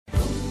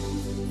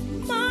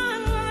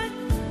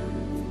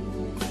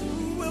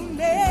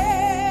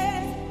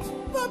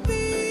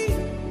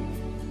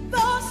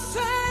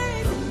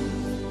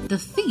The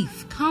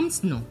thief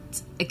comes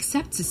not,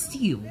 except to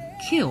steal,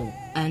 kill,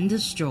 and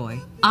destroy.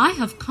 I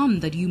have come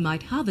that you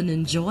might have and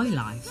enjoy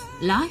life,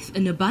 life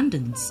in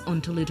abundance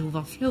until it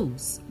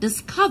overflows.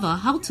 Discover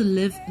how to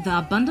live the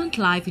abundant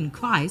life in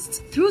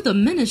Christ through the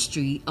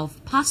ministry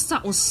of Pastor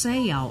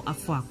Osei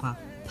Afoakwa.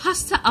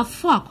 Pastor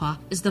Afoakwa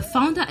is the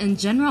founder and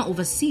general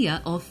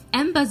overseer of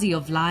Embassy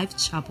of Life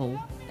Chapel,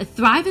 a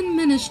thriving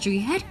ministry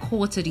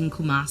headquartered in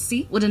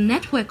Kumasi with a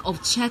network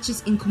of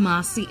churches in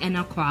Kumasi and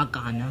Accra,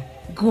 Ghana.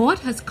 God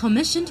has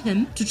commissioned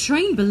him to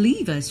train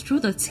believers through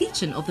the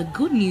teaching of the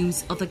good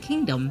news of the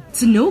kingdom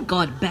to know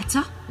God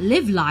better,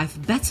 live life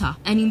better,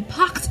 and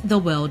impact the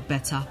world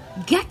better.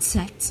 Get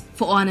set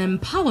for an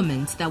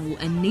empowerment that will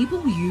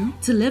enable you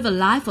to live a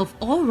life of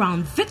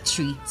all-round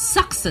victory,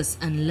 success,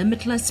 and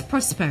limitless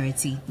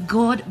prosperity.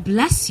 God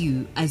bless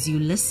you as you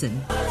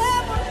listen.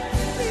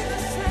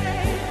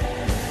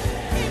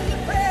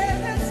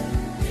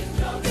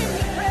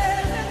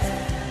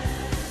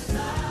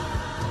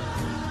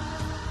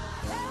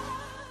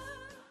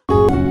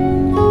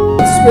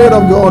 Spirit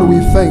of God, we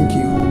thank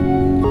you.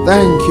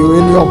 Thank you.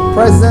 In your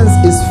presence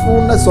is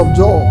fullness of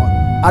joy.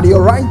 At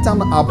your right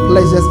hand are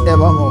pleasures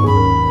evermore.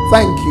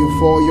 Thank you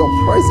for your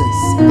presence.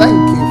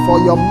 Thank you for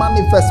your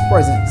manifest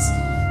presence.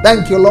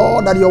 Thank you,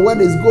 Lord, that your word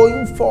is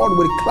going forward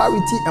with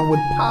clarity and with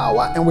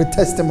power and with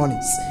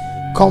testimonies.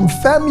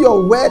 Confirm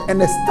your word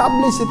and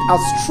establish it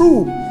as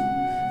true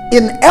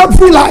in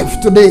every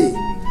life today.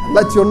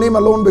 Let your name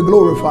alone be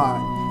glorified.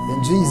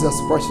 In Jesus'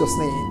 precious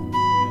name.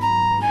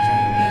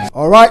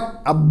 All right,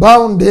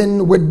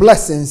 abounding with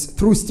blessings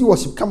through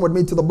stewardship. Come with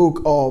me to the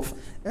book of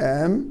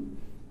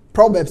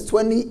Proverbs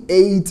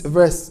 28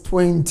 verse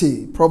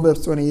 20.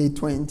 Proverbs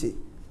 28:20.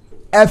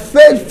 A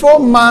faithful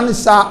man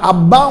shall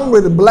abound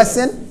with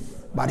blessing,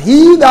 but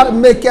he that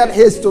maketh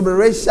haste to be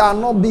rich shall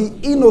not be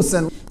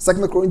innocent.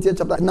 2 Corinthians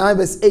chapter 9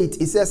 verse 8.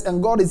 It says,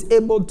 and God is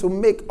able to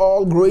make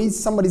all grace.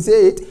 Somebody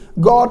say it.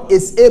 God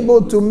is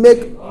able to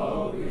make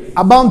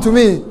abound to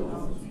me.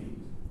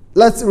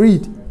 Let's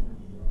read.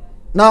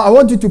 Now, I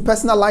want you to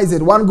personalize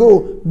it. One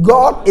go.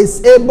 God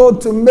is able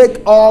to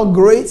make all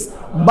grace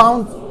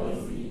bound,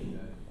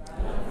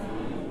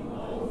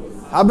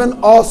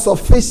 having all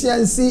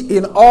sufficiency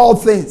in all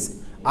things.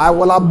 I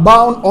will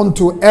abound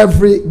unto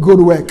every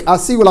good work. I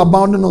see will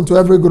abounding unto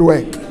every good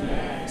work.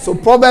 Amen. So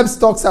Proverbs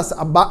talks us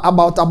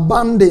about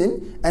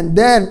abounding, and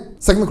then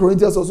 2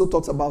 Corinthians also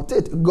talks about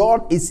it.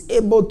 God is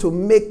able to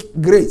make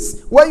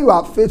grace. When you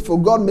are faithful,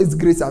 God makes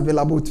grace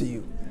available to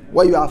you.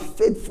 Where you are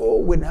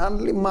faithful with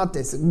handling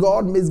matters,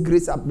 God makes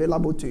grace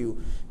available to you.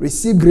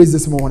 Receive grace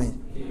this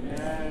morning.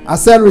 Amen. I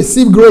said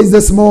receive grace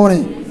this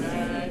morning.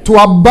 Amen. To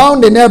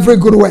abound in every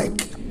good work.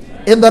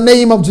 Amen. In the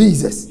name of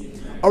Jesus.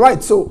 All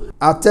right, so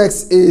our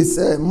text is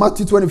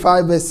Matthew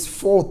 25 verse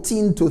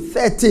 14 to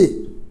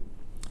 30.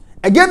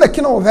 Again, the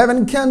kingdom of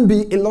heaven can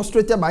be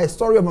illustrated by a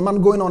story of a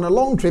man going on a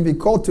long trip. He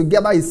called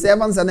together his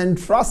servants and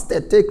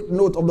entrusted. Take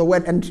note of the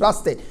word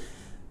entrusted.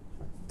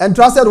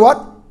 Entrusted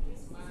what?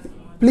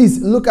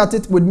 Please look at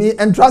it with me.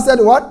 Entrusted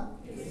what?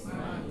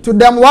 To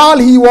them while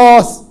he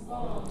was.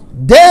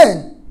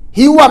 Then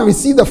he who had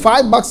received the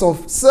 5 bags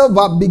of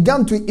silver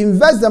began to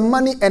invest the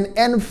money and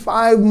earn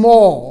 5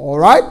 more. All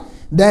right.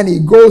 Then he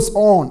goes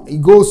on.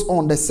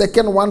 The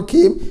second one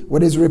came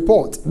with his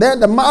report. Then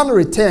the man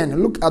returned.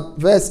 Look at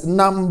verse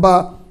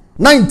number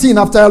 19.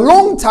 After a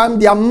long time,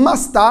 their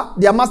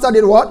master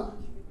did what?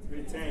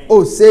 Returned.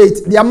 Oh, say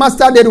it. Their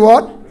master did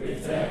what?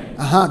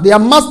 Their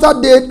master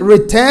did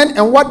return,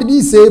 and what did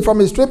he say from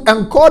his trip?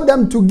 And called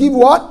them to give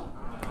what?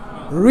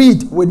 Account.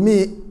 Read with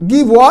me.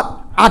 Give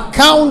what?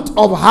 Account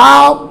of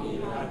how.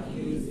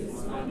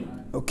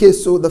 Okay,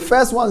 so the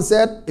first one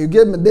said, you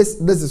gave me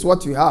this is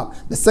what you have.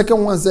 The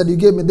second one said, you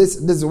gave me this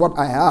is what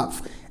I have.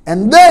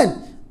 And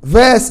then,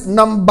 verse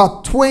number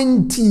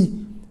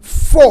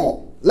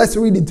 24. Let's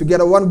read it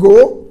together. One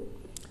go.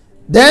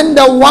 Then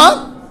the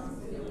one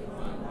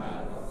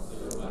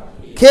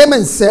came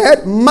and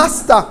said,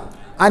 Master,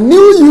 I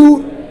knew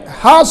you,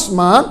 harsh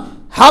man,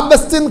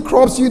 harvesting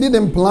crops you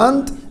didn't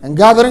plant and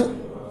gathering.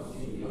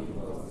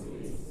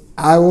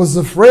 I was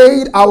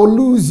afraid I would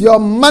lose your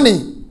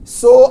money.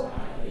 So,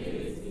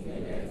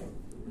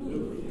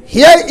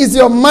 here is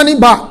your money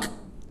back.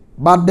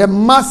 But the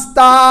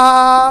master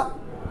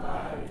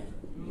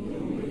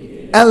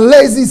and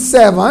lazy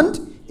servant,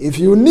 if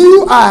you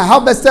knew I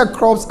harvested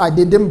crops I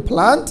didn't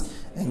plant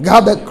and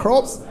gathered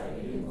crops,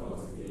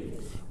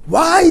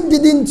 why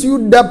didn't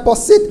you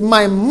deposit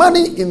my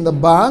money in the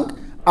bank?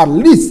 At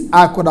least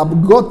I could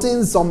have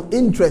gotten some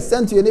interest.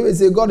 Send to your neighbor and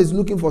say, God is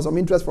looking for some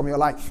interest from your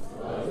life.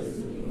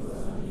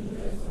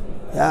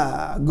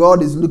 Yeah,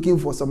 God is looking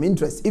for some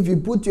interest. If you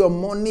put your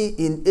money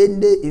in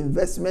any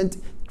investment,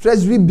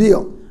 treasury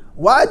bill,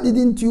 why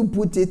didn't you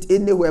put it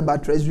anywhere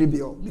but treasury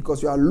bill?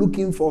 Because you are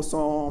looking for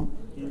some.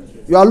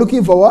 You are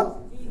looking for what?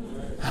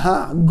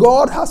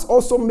 God has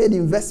also made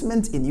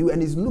investment in you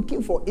and is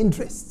looking for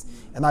interest.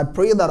 And I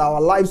pray that our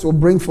lives will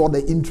bring forth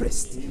the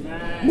interest.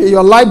 Amen. May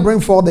your life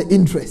bring forth the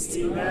interest.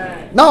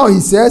 Amen. Now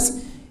he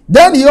says,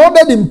 Then he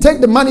ordered him,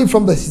 take the money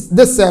from this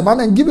servant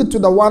and give it to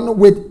the one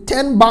with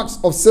 10 bags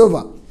of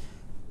silver.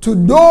 To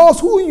those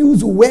who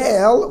use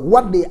well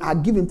what they are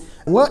given.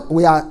 When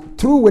we are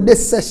through with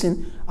this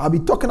session, I'll be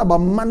talking about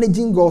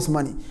managing God's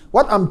money.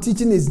 What I'm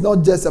teaching is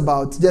not just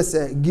about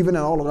giving and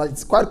all of that.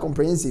 It's quite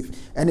comprehensive.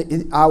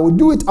 And I will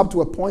do it up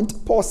to a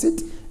point, pause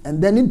it,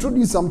 and then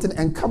introduce something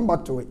and come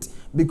back to it.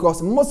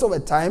 Because most of the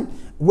time,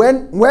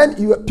 when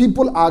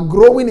people are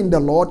growing in the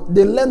Lord,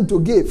 they learn to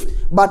give.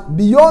 But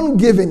beyond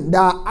giving, there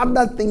are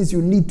other things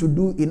you need to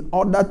do in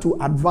order to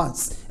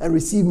advance and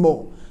receive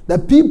more. The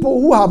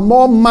people who have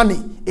more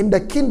money in the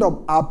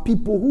kingdom are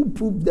people who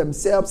prove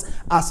themselves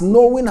as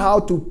knowing how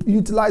to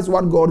utilize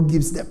what God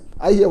gives them.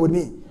 Are you here with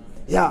me?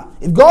 Yeah.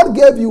 If God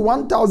gave you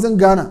 1,000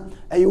 Ghana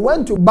and you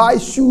went to buy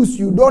shoes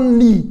you don't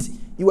need,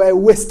 you are a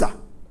waster.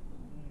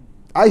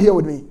 Are you here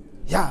with me?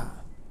 Yeah.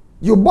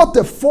 You bought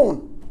a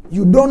phone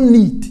you don't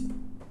need,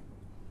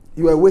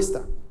 you are a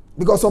waster.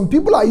 Because some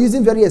people are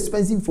using very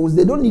expensive phones.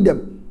 They don't need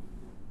them.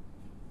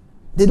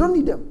 They don't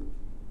need them.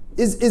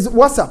 It's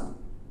WhatsApp.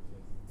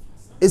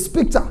 It's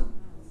picture.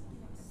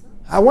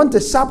 I want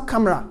a sharp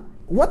camera.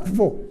 What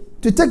for?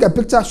 To take a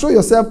picture, show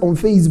yourself on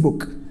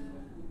Facebook.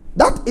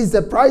 That is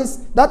the price.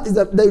 That is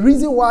the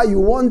reason why you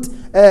want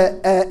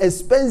an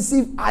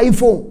expensive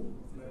iPhone.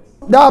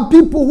 There are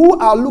people who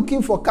are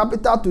looking for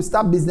capital to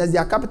start business.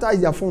 Their capital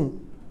is their phone.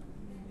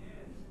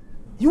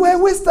 You are a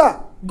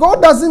waster.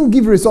 God doesn't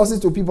give resources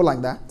to people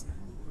like that.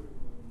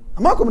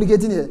 Am I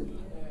communicating here?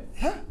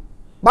 Yeah.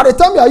 By the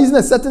time you are using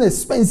a certain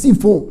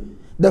expensive phone,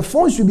 the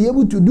phone should be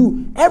able to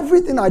do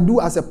everything I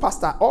do as a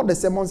pastor. All the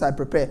sermons I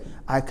prepare,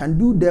 I can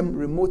do them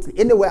remotely.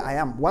 Anywhere I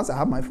am, once I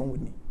have my phone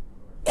with me.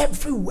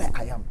 Everywhere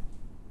I am.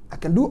 I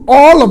can do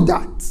all of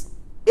that.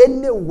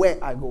 Anywhere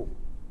I go.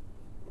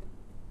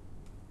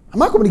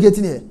 Am I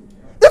communicating here?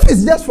 If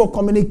it's just for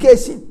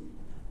communication,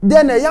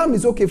 then a yam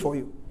is okay for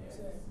you.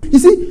 You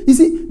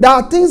see, there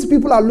are things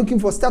people are looking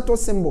for,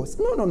 status symbols.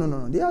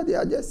 No. They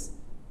are just,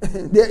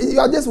 you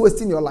are just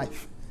wasting your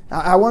life.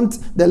 I want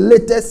the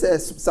latest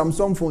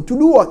Samsung phone. To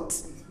do what?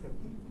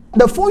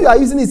 The phone you are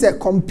using is a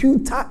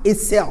computer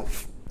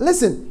itself.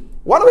 Listen,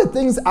 one of the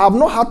things I have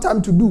not had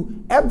time to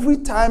do, every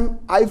time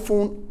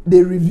iPhone,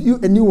 they review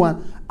a new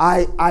one,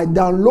 I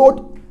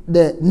download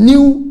the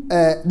new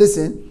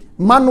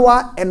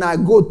manual and I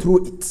go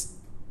through it.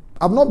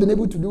 I've not been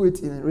able to do it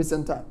in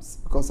recent times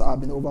because I've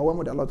been overwhelmed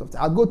with a lot of things.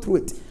 I go through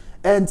it.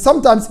 And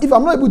sometimes if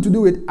I'm not able to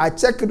do it, I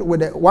check it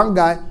with one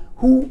guy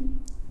who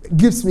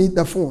gives me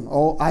the phone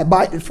or I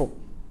buy it from.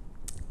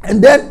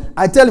 And then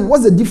I tell him,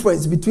 what's the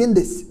difference between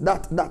this,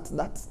 that.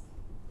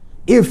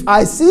 If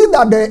I see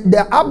that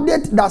the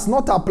update does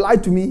not apply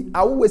to me,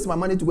 I will waste my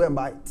money to go and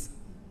buy it.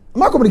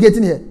 Am I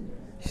communicating here?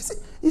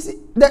 You see,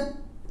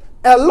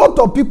 a lot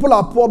of people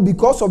are poor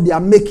because of their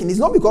making. It's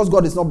not because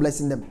God is not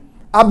blessing them.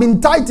 I've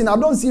been tithing, I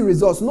don't see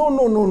results.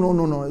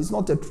 No. It's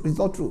not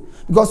true.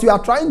 Because you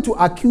are trying to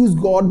accuse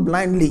God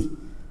blindly.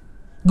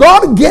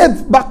 God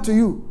gave back to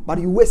you, but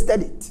you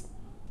wasted it.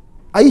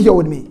 Are you here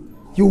with me?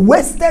 You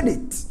wasted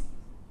it.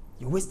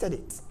 You wasted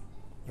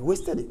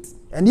it.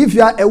 And if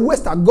you are a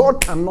waster,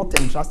 God cannot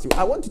entrust you.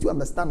 I want you to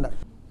understand that.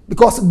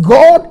 Because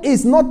God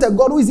is not a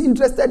God who is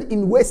interested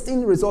in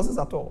wasting resources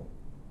at all.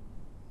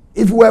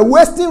 If we were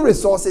wasting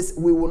resources,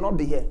 we will not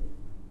be here.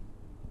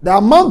 The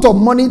amount of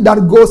money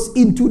that goes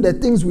into the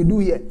things we do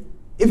here,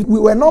 if we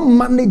were not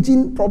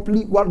managing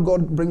properly what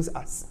God brings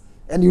us,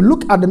 and you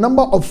look at the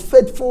number of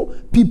faithful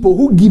people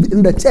who give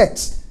in the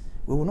church,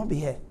 we will not be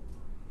here.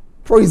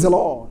 Praise the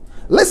Lord.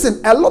 Listen,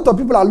 a lot of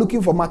people are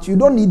looking for much. You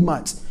don't need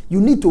much. You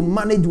need to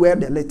manage well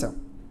the little.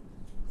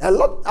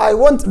 I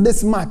want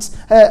this much.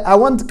 I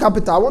want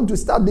capital. I want to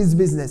start this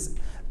business.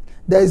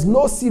 There is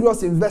no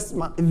serious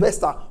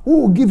investor who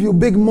will give you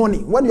big money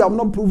when you have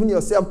not proven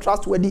yourself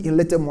trustworthy in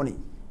little money.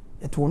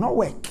 It will not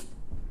work.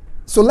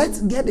 So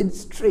let's get it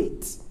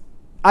straight.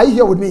 Are you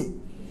here with me?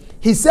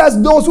 He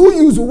says those who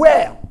use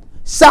well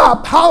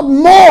shall have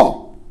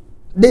more.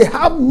 They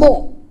have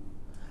more.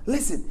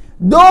 Listen,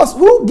 those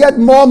who get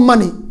more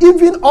money,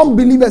 even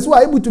unbelievers who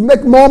are able to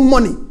make more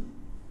money,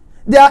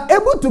 they are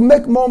able to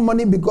make more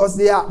money because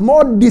they are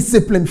more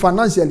disciplined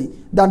financially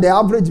than the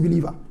average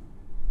believer.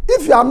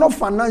 If you are not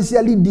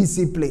financially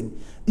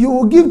disciplined, you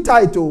will give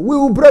title. We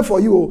will pray for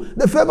you.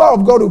 The favor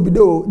of God will be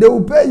there. They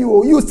will pay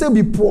you. You will still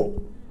be poor.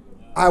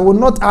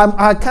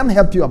 I can't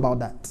help you about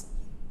that.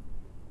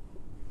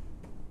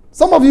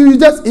 Some of you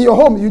just in your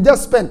home, you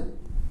just spend.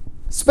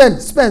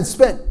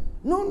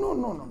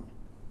 No.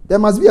 There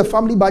must be a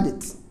family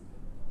budget.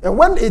 And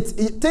when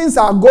things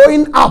are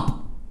going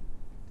up,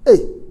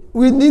 hey,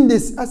 we need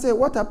this. I say,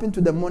 what happened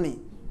to the money?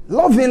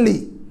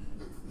 Lovingly.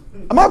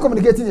 Am I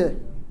communicating here?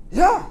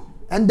 Yeah.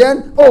 And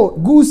then,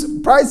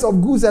 price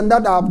of goods and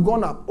that have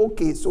gone up.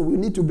 Okay, so we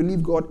need to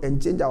believe God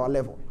and change our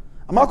level.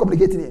 Am I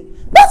complicating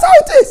it? That's how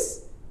it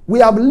is. We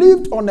have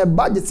lived on a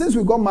budget. Since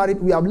we got married,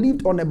 we have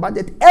lived on a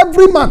budget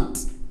every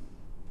month.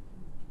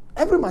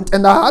 Every month.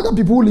 And there are other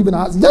people who live in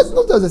our house.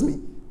 Not just me.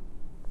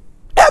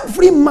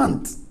 Every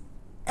month.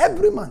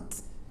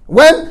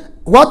 When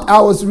what I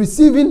was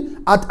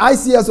receiving at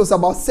ICS was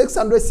about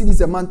 600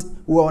 cedis a month.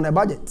 We were on a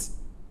budget.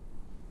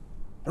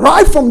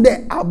 Right from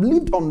there, I've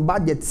lived on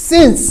budget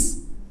since.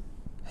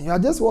 And you are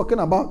just walking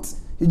about.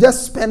 You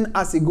just spend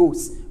as it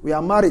goes. We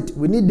are married.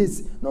 We need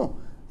this. No.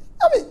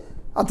 I mean,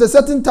 at a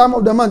certain time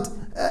of the month,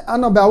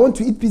 Annabelle, I want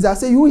to eat pizza. I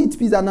say, you eat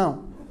pizza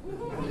now.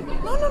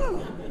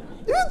 No.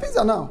 You eat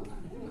pizza now.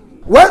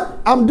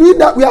 Well, I'm doing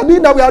that. We are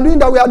doing that. We are doing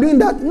that. We are doing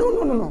that.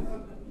 No.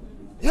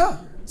 Yeah.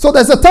 So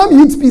there's a time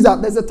you eat pizza.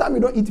 There's a time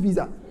you don't eat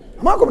pizza.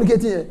 Am I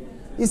communicating here?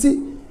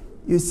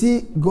 You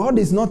see, God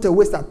is not a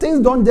waster. Things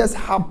don't just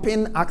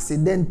happen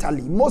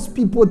accidentally. Most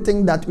people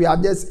think that we are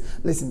just,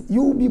 listen,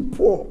 you'll be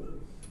poor.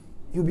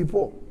 You'll be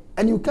poor.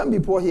 And you can't be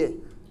poor here.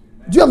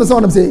 Do you understand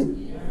what I'm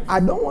saying? Yeah.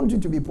 I don't want you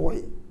to be poor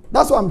here.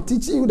 That's why I'm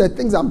teaching you the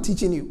things I'm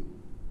teaching you.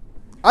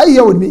 Are you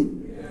here with me?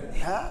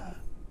 Yeah.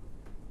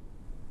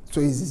 So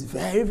it's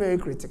very, very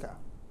critical.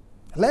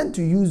 Learn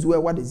to use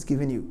what is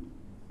given you.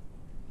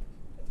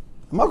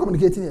 Am I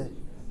communicating here?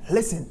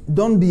 Listen,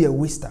 don't be a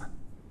waster.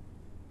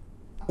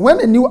 When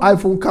a new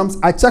iPhone comes,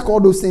 I check all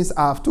those things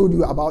I've told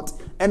you about,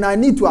 and I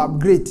need to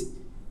upgrade.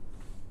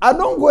 I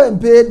don't go and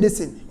pay this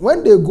thing.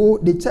 When they go,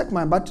 they check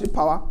my battery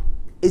power.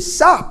 It's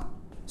sharp.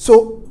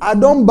 So I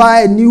don't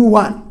buy a new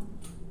one.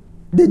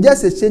 They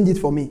just exchange it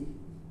for me.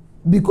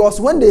 Because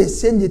when they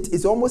exchange it,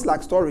 it's almost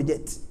like storage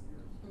it.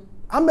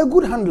 I'm a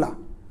good handler.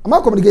 Am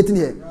I communicating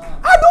here? Yeah.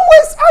 I don't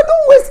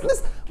waste.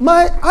 Listen,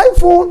 my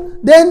iPhone,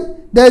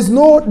 then there's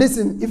no,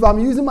 listen, if I'm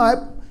using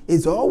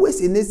it's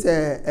always in this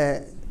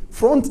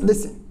front,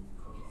 listen.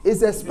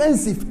 It's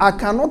expensive. I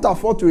cannot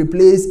afford to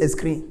replace a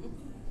screen.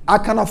 I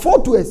can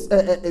afford to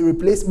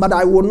replace, but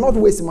I will not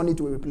waste money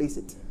to replace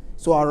it.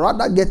 So I'd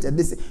rather get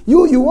this.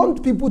 You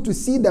want people to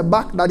see the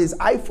back that is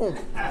iPhone.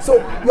 So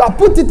you are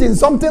put it in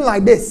something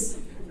like this.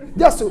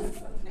 Just to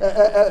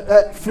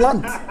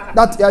flaunt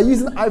that you are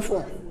using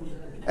iPhone.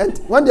 And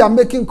when they are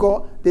making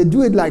call, they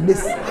do it like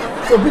this.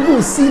 So people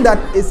will see that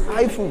it's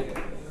iPhone.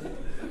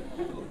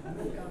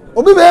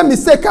 Obi be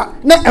mistake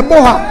na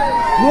eboha.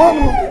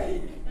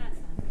 No.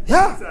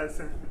 Yeah.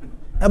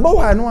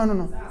 Eboha no.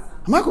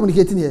 Am I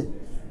communicating here?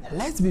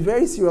 Let's be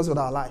very serious with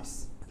our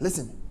lives.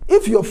 Listen,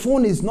 if your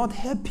phone is not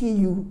helping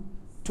you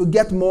to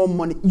get more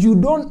money,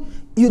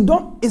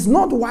 it's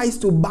not wise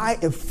to buy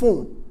a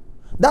phone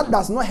that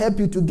does not help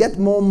you to get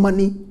more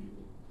money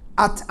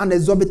at an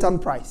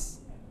exorbitant price.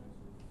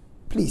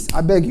 Please,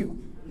 I beg you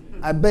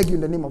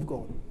in the name of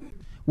God.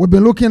 We've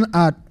been looking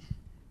at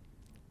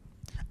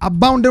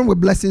abounding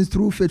with blessings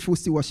through faithful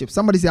stewardship.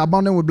 Somebody say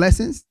abounding with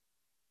blessings.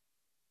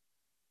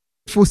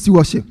 Faithful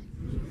stewardship.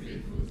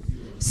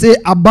 Say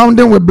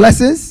abounding with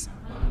blessings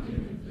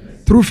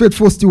through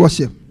faithful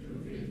stewardship.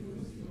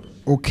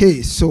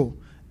 Okay, so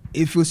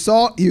if you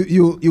saw,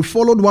 you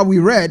followed what we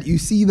read, you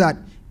see that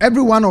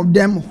every one of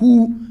them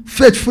who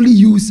faithfully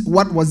used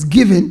what was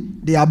given,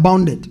 they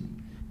abounded.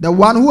 The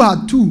one who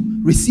had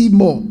 2 received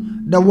more.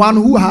 The one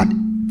who had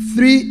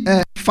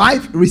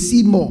 5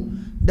 received more.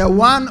 The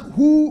one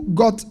who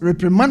got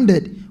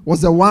reprimanded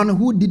was the one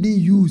who didn't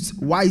use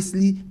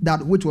wisely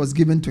that which was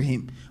given to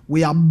him.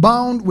 We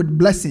abound with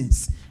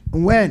blessings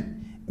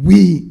when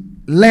we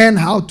learn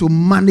how to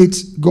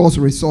manage God's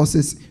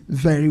resources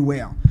very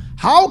well.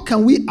 How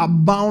can we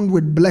abound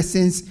with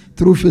blessings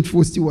through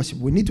faithful stewardship?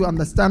 We need to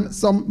understand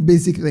some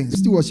basic things.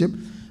 Stewardship,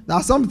 there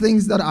are some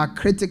things that are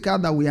critical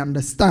that we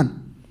understand.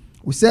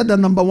 We said that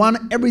number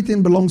 1,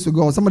 everything belongs to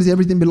God. Somebody say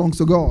everything belongs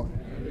to God.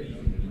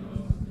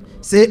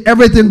 Say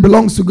everything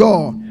belongs to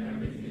God.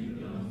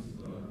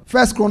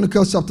 1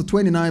 Chronicles chapter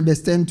 29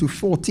 verse 10 to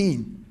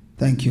 14.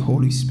 Thank you,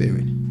 Holy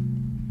Spirit.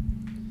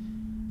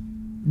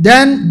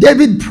 Then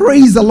David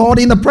praised the Lord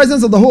in the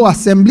presence of the whole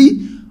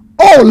assembly.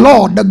 Oh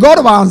Lord, the God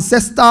of our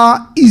ancestor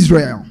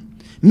Israel,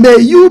 may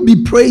you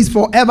be praised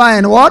forever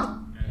and what?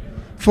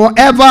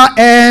 Forever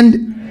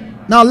and...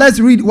 Now let's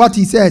read what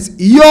he says.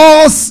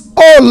 Yours,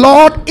 oh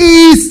Lord,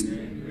 is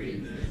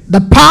the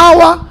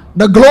power,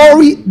 the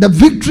glory, the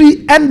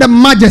victory, and the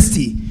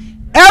majesty.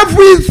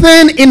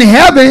 Everything in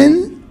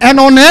heaven and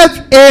on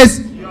earth is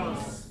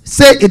yours.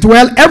 Say it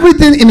well.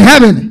 Everything in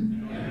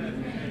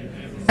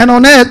heaven and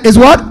on earth is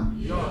what?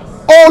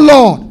 Yours. Oh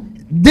Lord,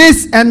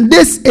 this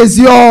is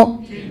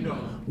your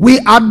kingdom. We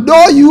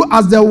adore you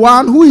as the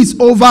one who is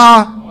over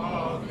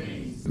all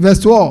things. Verse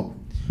 12.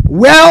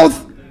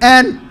 Wealth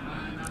and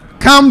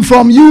come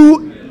from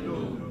you,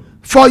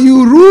 for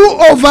you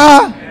rule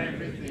over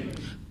everything.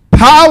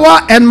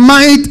 Power and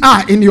might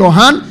are in your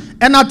hand,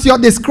 and at your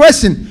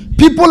discretion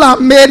people are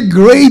made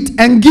great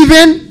and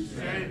given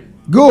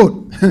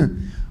good.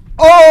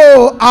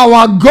 Oh,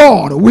 our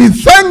God, we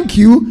thank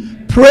you.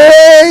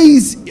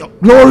 Praise your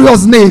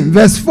glorious name.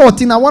 Verse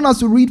 14. I want us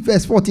to read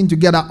verse 14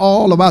 together,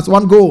 all of us,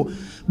 one go.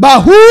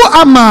 But who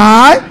am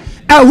I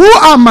and who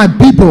are my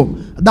people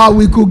that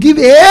we could give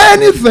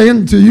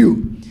anything to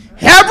you?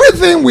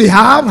 Everything we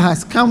have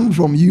has come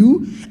from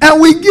you, and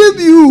we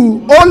give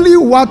you only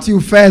what you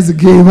first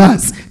gave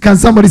us. Can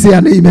somebody say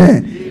an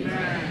amen?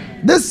 Amen.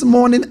 This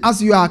morning,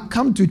 as you are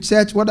come to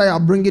church, whether you are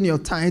bringing your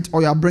tithe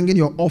or you are bringing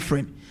your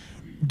offering,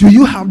 do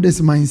you have this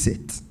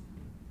mindset?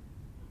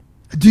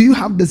 Do you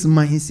have this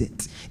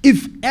mindset?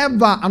 If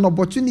ever an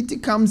opportunity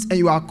comes and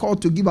you are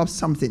called to give up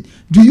something,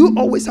 do you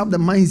always have the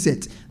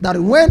mindset that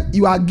when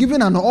you are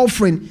giving an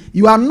offering,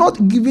 you are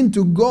not giving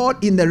to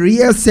God in the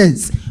real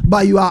sense,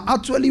 but you are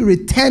actually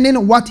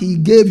returning what He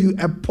gave you,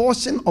 a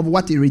portion of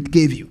what He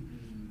gave you?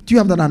 Do you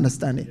have that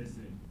understanding? Yes,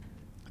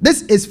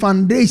 this is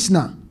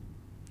foundational.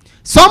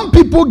 Some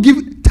people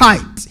give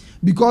tithe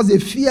because they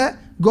fear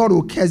God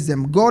will curse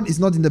them. God is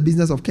not in the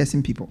business of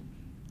cursing people.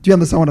 Do you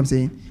understand what I'm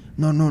saying?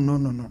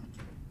 No.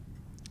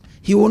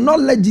 He will not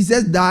let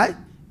Jesus die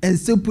and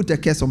still put a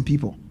curse on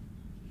people.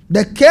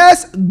 The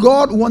curse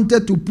God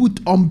wanted to put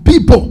on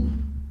people,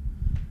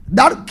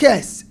 that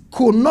curse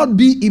could not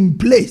be in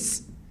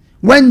place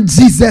when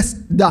Jesus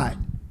died.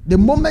 The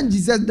moment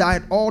Jesus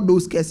died, all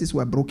those curses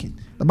were broken.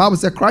 The Bible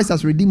said Christ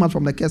has redeemed us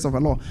from the curse of the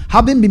law,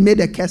 having been made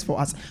a curse for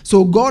us.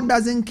 So God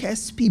doesn't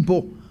curse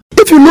people.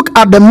 If you look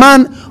at the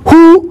man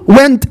who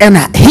went and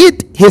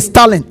hid his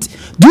talent,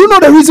 do you know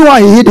the reason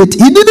why he hid it?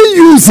 He didn't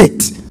use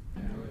it.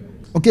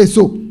 Okay,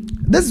 so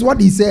this is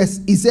what he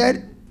says. He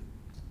said,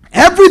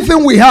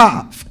 everything we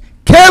have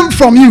came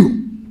from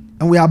you,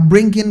 and we are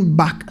bringing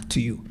back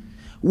to you.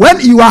 When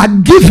you are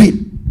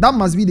giving, that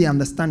must be the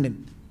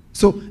understanding.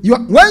 So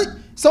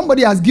when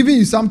somebody has given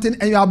you something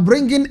and you are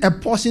bringing a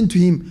portion to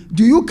him,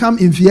 do you come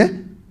in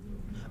fear?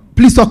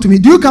 Please talk to me.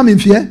 Do you come in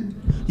fear?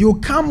 You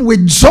come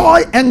with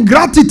joy and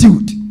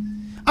gratitude.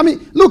 I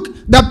mean, look,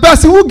 the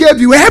person who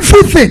gave you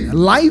everything,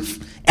 life,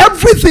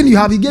 everything you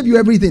have, he gave you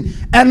everything.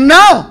 And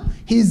now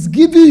He's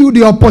giving you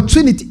the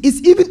opportunity.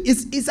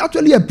 It's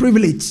actually a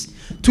privilege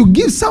to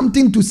give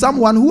something to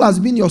someone who has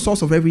been your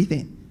source of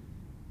everything.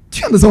 Do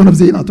you understand what I'm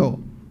saying at all?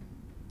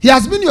 He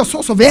has been your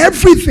source of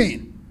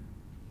everything.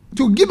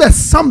 To give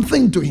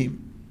something to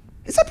him,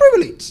 it's a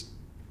privilege.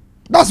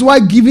 That's why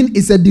giving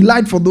is a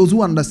delight for those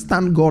who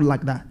understand God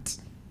like that.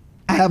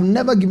 I have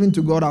never given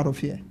to God out of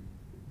fear.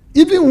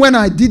 Even when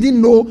I didn't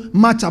know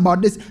much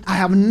about this, I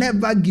have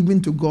never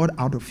given to God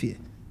out of fear.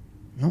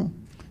 No.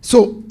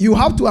 So you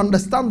have to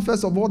understand,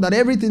 first of all, that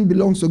everything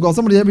belongs to God.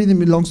 Somebody, everything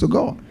belongs to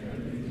God.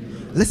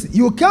 Listen,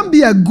 you can't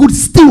be a good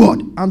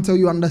steward until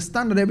you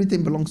understand that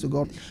everything belongs to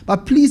God.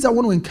 But please, I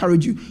want to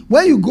encourage you.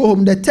 When you go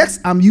home, the text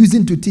I'm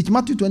using to teach,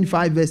 Matthew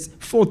 25, verse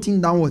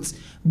 14 downwards,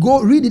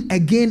 go read it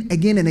again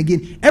and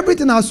again.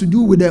 Everything has to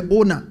do with the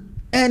owner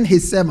and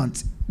his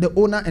servants. The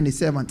owner and his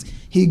servants.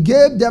 He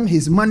gave them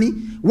his money.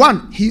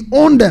 One, he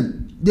owned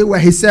them. They were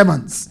his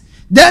servants.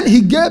 Then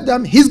he gave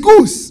them his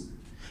goods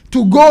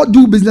to go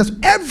do business.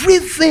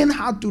 Everything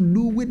had to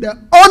do with the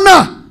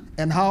owner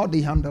and how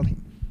they handled him.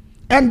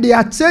 And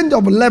their change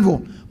of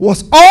level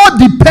was all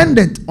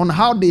dependent on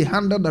how they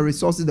handled the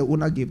resources the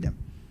owner gave them.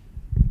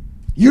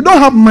 You don't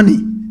have money.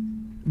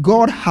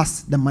 God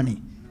has the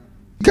money.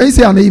 Can you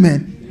say an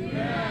amen?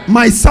 Amen.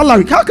 My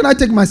salary. How can I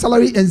take my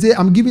salary and say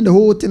I'm giving the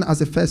whole thing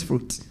as a first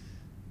fruit?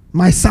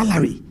 My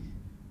salary.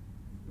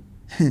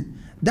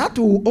 That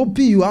will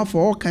open you up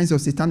for all kinds of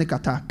satanic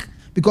attack.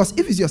 Because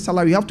if it's your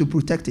salary, you have to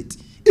protect it.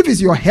 If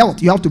it's your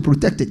health, you have to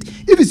protect it.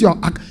 If it's your,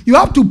 you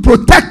have to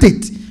protect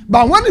it.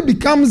 But when it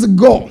becomes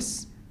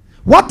God's,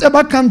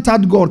 whatever can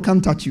touch God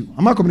can touch you.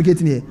 Am I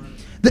communicating here?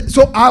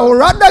 So I would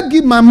rather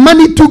give my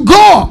money to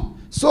God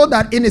so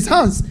that in his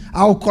hands,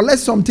 I will collect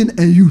something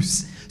and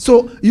use.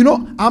 So,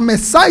 I'm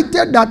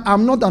excited that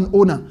I'm not an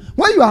owner.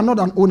 When you are not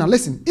an owner,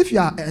 listen, if you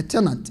are a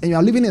tenant and you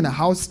are living in a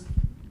house,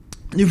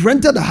 you've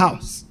rented a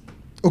house,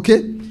 okay?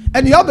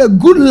 And you have a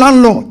good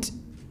landlord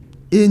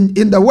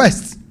in the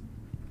West.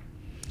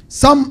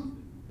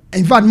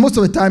 In fact, most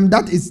of the time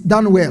that is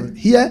done well.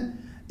 Here,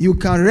 you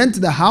can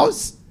rent the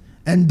house,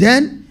 and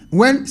then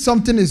when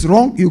something is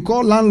wrong, you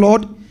call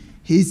landlord.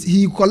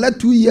 He collect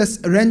 2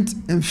 years rent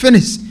and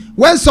finish.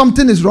 When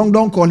something is wrong,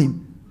 don't call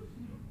him.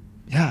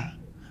 Yeah.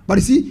 But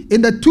you see,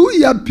 in the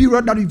 2-year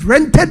period that you've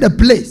rented the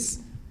place,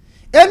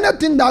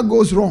 anything that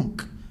goes wrong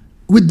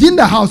within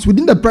the house,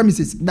 within the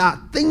premises, there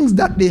are things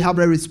that they have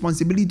a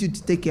responsibility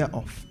to take care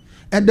of.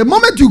 And the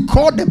moment you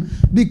call them,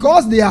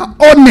 because they are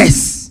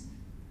honest,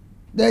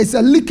 there is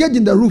a leakage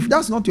in the roof.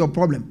 That's not your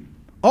problem.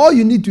 All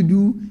you need to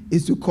do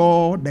is to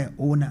call the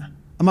owner.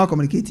 Am I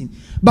communicating?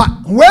 But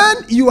when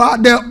you are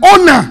the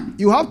owner,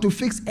 you have to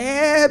fix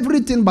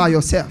everything by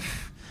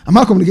yourself. Am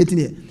I communicating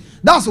here?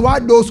 That's why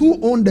those who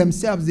own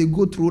themselves, they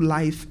go through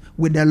life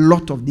with a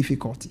lot of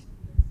difficulty.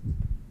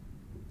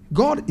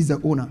 God is the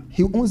owner.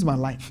 He owns my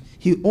life.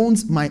 He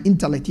owns my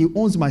intellect. He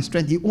owns my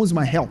strength. He owns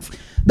my health.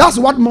 That's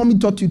what mommy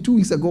taught you 2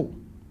 weeks ago.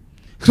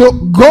 So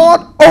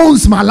God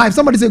owns my life.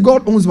 Somebody say,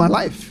 God owns my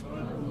life.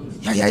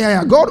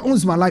 Yeah. God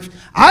owns my life.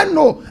 I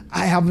know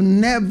I have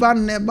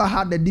never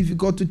had the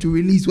difficulty to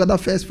release whether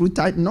first fruit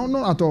tithe. No,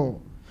 not at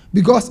all.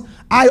 Because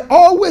I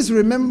always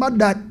remember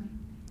that,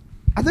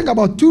 I think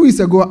about 2 weeks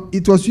ago,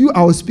 it was you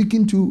I was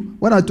speaking to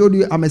when I told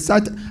you I'm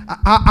excited.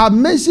 I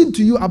mentioned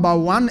to you about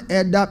one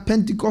elder,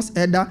 Pentecost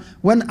elder,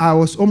 when I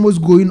was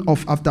almost going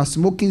off after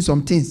smoking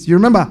some things. You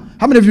remember?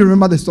 How many of you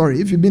remember the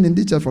story? If you've been in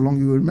this church for long,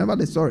 you will remember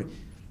the story.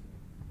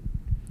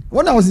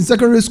 When I was in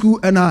secondary school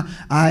and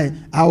I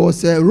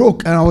was a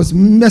rogue and I was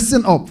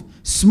messing up,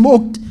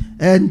 smoked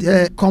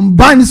and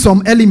combined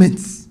some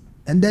elements.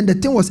 And then the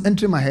thing was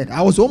entering my head.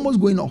 I was almost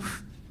going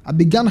off. I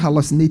began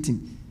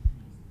hallucinating.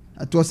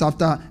 It was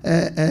after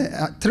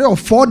 3 or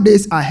 4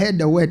 days I heard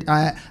the word.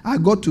 I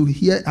got to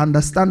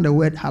understand the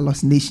word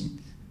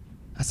hallucination.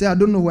 I said, I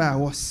don't know where I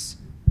was.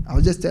 I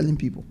was just telling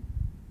people.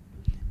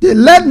 They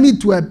led me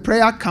to a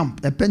prayer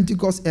camp, a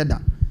Pentecost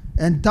elder.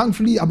 And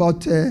thankfully,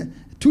 about 2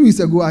 weeks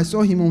ago, I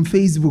saw him on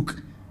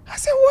Facebook. I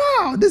said,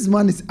 wow, this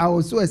man is, I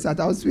was so excited.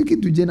 I was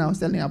speaking to Jane, I was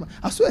telling her,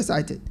 I was so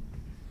excited.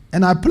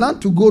 And I plan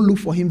to go look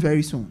for him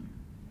very soon.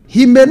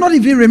 He may not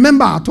even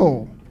remember at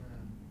all.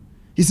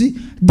 You see,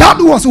 that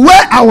was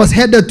where I was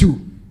headed to.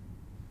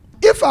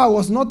 If I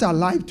was not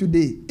alive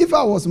today, if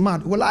I was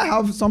mad, will I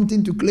have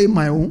something to claim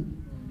my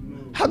own? No.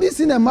 Have you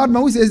seen a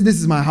madman who says, this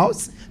is my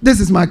house, this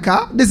is my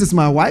car, this is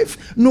my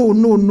wife?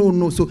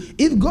 No. So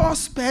if God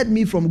spared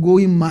me from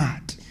going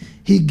mad,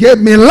 he gave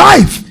me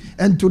life.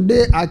 And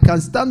today I can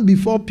stand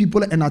before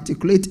people and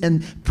articulate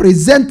and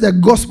present the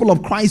gospel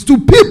of Christ to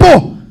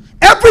people.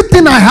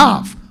 Everything I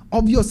have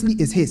obviously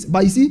is his.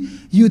 But you see,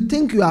 you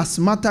think you are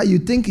smarter, you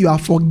think you are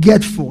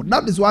forgetful.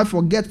 That is why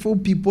forgetful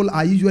people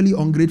are usually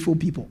ungrateful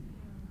people.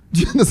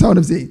 Do you understand what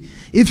I'm saying?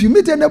 If you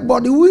meet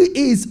anybody who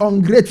is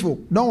ungrateful,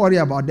 don't worry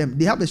about them.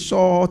 They have a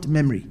short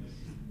memory.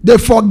 They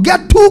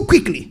forget too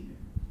quickly.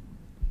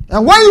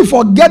 And when you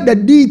forget the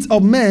deeds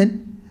of men,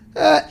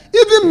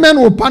 even men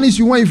will punish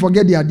you when you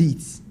forget their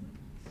deeds.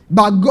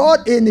 But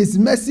God in his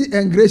mercy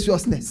and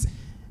graciousness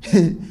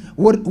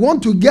would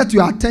want to get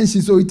your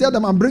attention. So he tell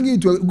them, I'm bringing you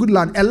to a good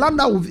land. A land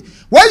that will,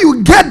 when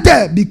you get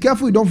there, be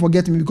careful you don't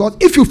forget me. Because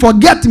if you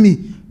forget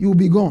me, you will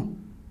be gone.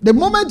 The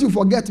moment you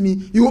forget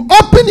me, you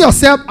open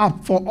yourself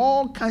up for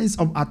all kinds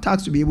of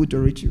attacks to be able to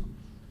reach you.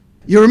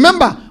 You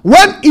remember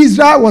when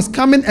Israel was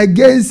coming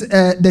against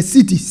the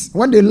cities,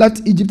 when they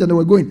left Egypt and they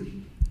were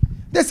going,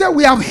 they said,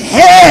 we have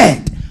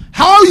heard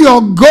how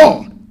your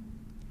God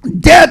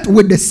dealt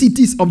with the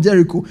cities of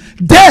Jericho.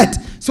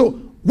 Death. So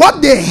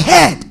what they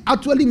heard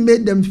actually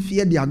made them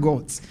fear their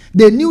gods.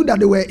 They knew that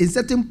they were in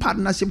certain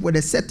partnership with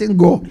a certain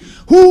God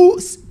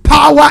whose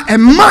power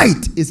and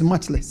might is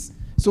much less.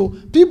 So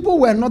people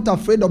were not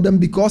afraid of them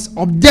because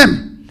of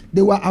them.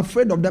 They were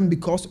afraid of them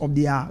because of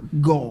their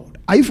God.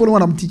 Are you following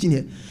what I'm teaching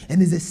here?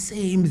 And it's the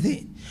same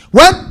thing.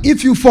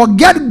 If you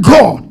forget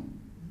God,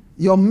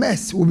 your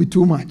mess will be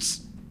too much.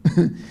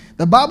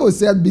 The Bible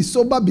said, be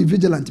sober, be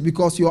vigilant,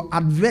 because your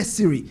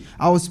adversary.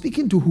 I was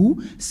speaking to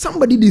who?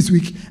 Somebody this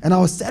week, and I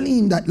was telling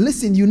him that,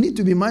 listen, you need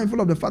to be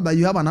mindful of the fact that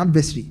you have an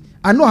adversary.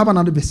 I know I have an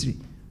adversary.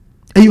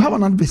 And you have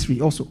an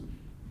adversary also.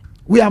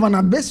 We have an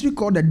adversary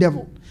called the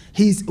devil.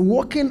 He's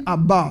walking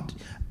about,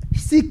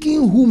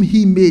 seeking whom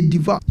he may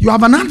devour. You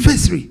have an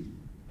adversary.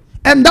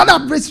 And that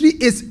adversary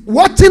is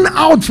watching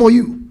out for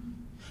you.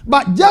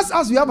 But just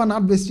as you have an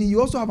adversary,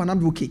 you also have an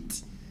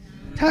advocate.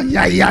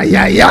 Yeah.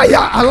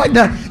 I like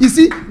that. You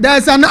see,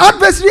 there's an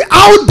adversary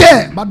out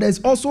there, but there's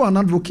also an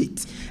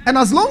advocate. And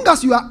as long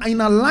as you are in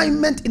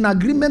alignment, in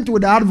agreement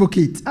with the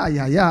advocate,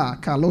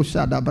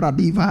 the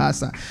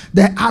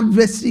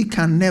adversary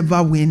can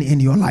never win in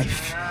your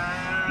life.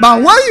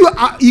 But when you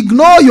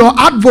ignore your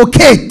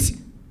advocate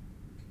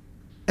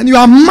and you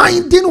are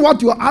minding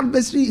what your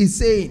adversary is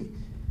saying,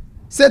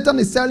 Satan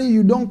is telling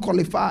you don't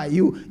qualify,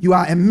 you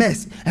are a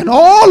mess, and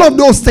all of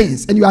those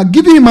things, and you are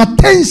giving him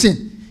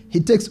attention, he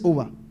takes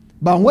over.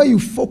 But when you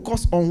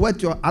focus on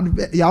what your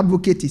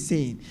advocate is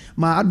saying,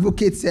 my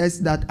advocate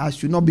says that I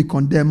should not be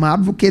condemned. My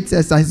advocate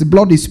says that his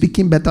blood is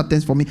speaking better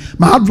things for me.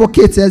 My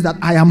advocate says that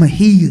I am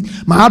healed.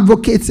 My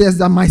advocate says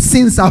that my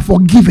sins are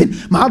forgiven.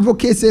 My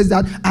advocate says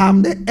that I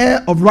am the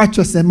heir of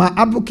righteousness. My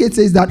advocate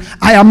says that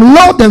I am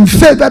loved and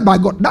favored by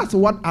God. That's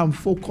what I'm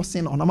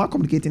focusing on. Am I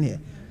communicating here?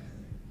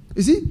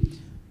 You see,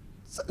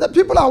 so the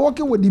people are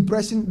working with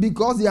depression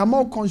because they are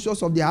more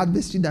conscious of their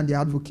adversary than their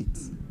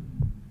advocates.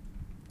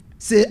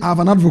 Say, I have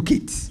an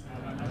advocate.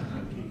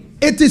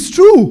 It is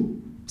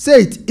true.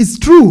 Say it. It's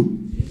true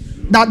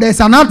that there's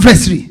an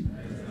adversary.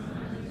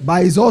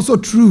 But it's also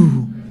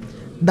true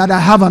that I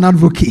have an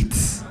advocate.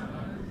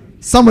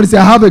 Somebody say,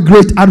 I have a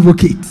great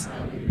advocate.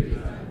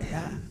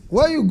 Yeah.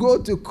 When you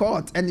go to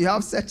court and you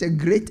have such a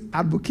great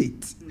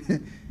advocate,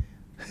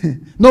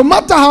 no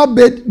matter how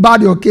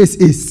bad your case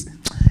is,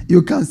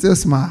 you can still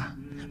smile.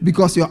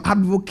 Because your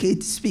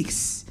advocate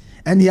speaks.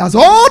 And he has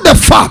all the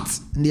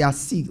facts. And they are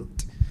sealed.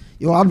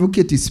 Your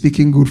advocate is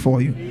speaking good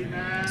for you.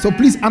 Amen. So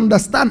please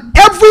understand,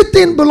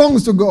 everything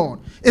belongs to God.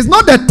 It's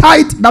not the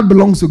tithe that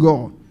belongs to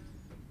God.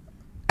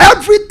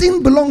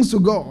 Everything belongs to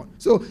God.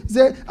 So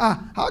say,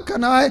 how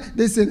can I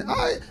listen?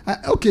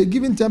 Okay,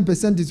 giving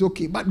 10% is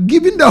okay, but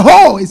giving the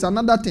whole is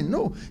another thing.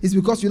 No, it's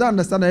because you don't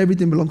understand that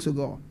everything belongs to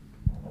God.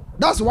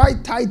 That's why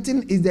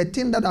tithing is the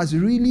thing that has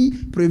really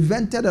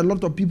prevented a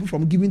lot of people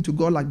from giving to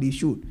God like they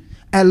should.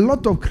 A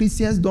lot of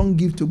Christians don't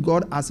give to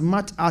God as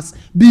much as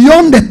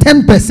beyond the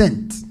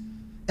 10%.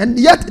 And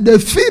yet they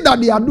feel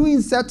that they are doing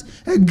such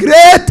a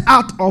great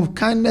act of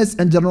kindness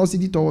and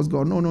generosity towards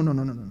God.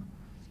 No.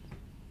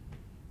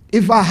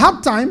 If I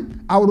have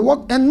time, I would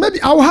work, and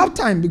maybe I will have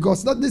time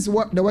because this is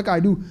what the work I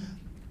do.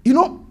 You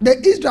know, the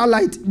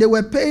Israelites, they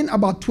were paying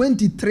about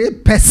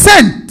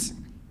 23%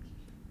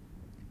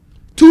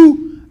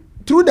 through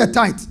the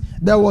tithe.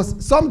 There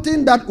was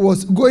something that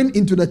was going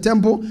into the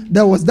temple.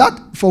 There was that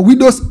for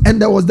widows,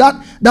 and there was that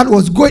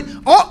was going.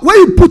 When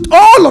you put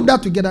all of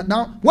that together,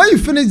 now when you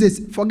finish this,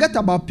 forget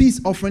about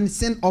peace offering,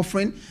 sin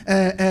offering,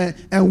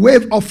 and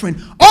wave offering.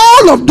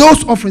 All of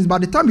those offerings, by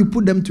the time you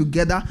put them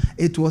together,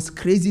 it was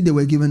crazy. They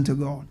were given to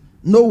God.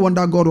 No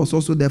wonder God was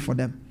also there for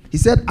them. He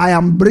said, I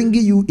am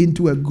bringing you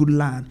into a good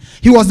land.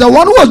 He was the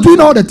one who was doing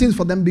all the things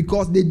for them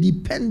because they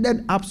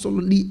depended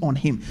absolutely on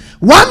him.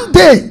 One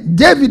day,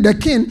 David the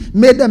king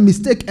made a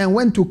mistake and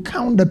went to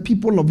count the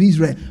people of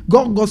Israel.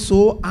 God got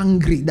so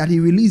angry that he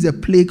released a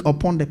plague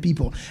upon the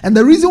people. And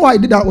the reason why he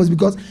did that was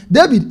because,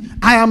 David,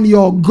 I am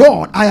your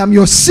God. I am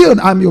your shield.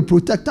 I am your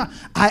protector.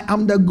 I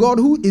am the God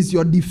who is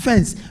your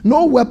defense.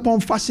 No weapon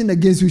fashioned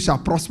against you shall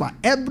prosper.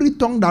 Every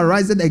tongue that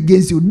rises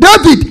against you.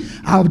 David,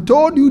 I have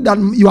told you that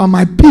you are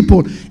my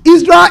people.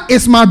 Israel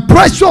is my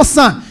precious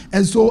son.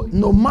 And so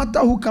no matter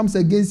who comes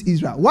against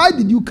Israel, why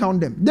did you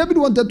count them? David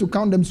wanted to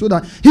count them so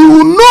that he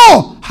will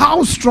know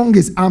how strong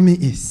his army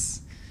is.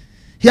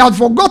 He had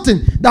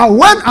forgotten that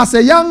when as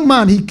a young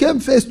man he came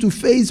face to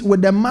face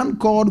with a man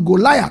called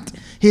Goliath,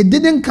 he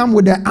didn't come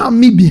with the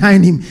army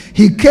behind him.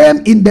 He came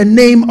in the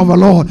name of the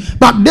Lord.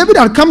 But David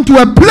had come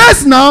to a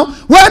place now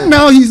where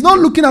now he's not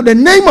looking at the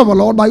name of the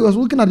Lord, but he was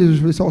looking at his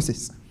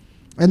resources.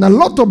 And a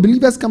lot of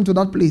believers come to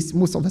that place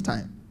most of the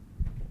time.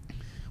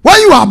 When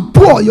you are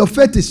poor, your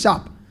faith is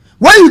sharp.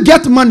 When you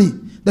get money,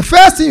 the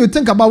first thing you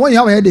think about when you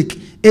have a headache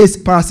is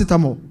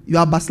paracetamol. You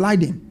are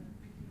backsliding.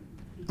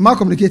 Am I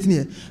communicating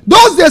here?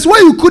 Those days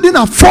when you couldn't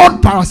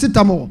afford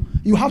paracetamol,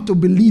 you have to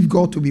believe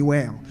God to be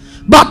well.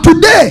 But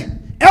today,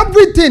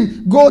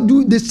 everything, go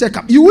do this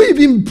checkup. You will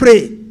even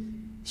pray.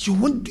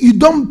 You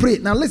don't pray.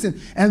 Now listen,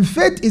 and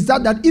faith is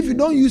that if you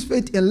don't use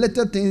faith in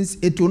little things,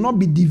 it will not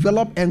be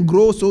developed and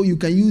grow so you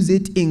can use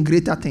it in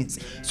greater things.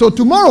 So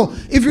tomorrow,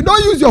 if you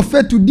don't use your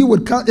faith to deal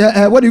with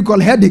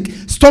headache,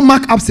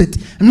 stomach upset,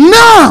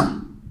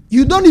 now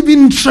you don't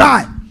even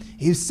try.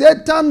 If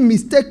Satan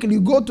mistakenly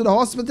go to the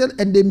hospital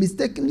and they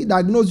mistakenly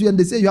diagnose you and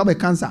they say you have a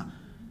cancer,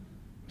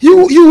 you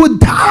will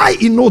die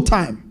in no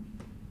time.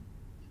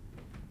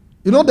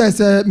 You know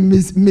there's a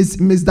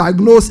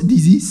misdiagnosed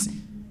disease.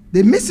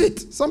 They miss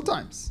it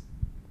sometimes.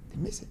 They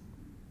miss it.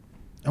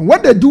 And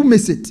when they do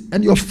miss it,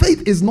 and your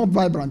faith is not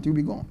vibrant, you'll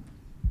be gone.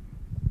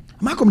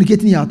 Am I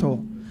communicating here at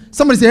all?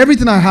 Somebody say,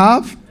 everything I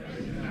have,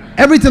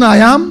 everything I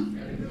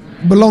am,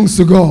 belongs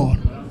to God.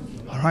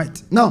 All right.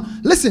 Now,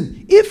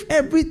 listen. If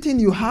everything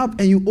you have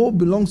and you owe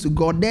belongs to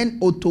God, then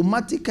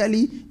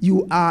automatically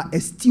you are a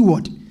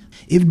steward.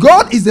 If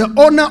God is the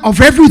owner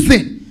of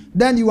everything,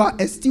 then you are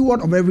a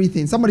steward of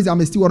everything. Somebody say, I'm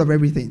a steward of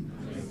everything.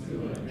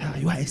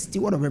 You are a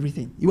steward of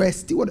everything. You are a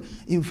steward.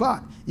 In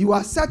fact, you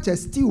are such a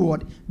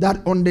steward that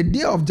on the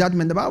day of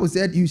judgment, the Bible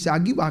said, you shall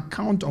give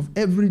account of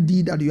every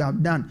deed that you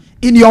have done.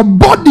 In your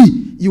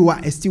body, you are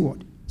a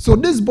steward. So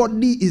this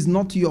body is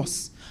not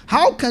yours.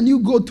 How can you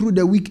go through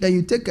the week and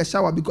you take a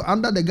shower? Because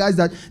under the guise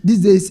that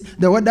these days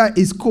the weather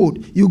is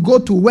cold. You go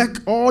to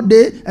work all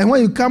day, and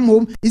when you come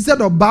home,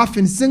 instead of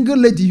bathing, single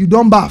lady, you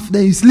don't bath,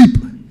 then you sleep.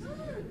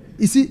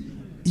 You see,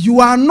 you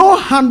are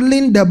not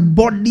handling the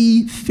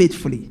body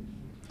faithfully.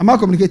 Am I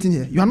communicating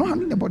here? You are not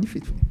handling the body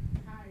faithfully.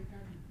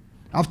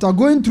 After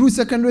going through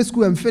secondary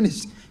school and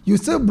finished, you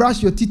still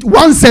brush your teeth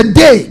once a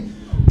day.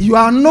 You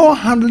are not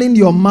handling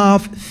your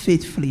mouth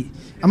faithfully.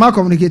 Am I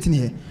communicating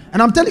here?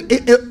 And I'm telling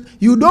you,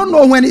 you don't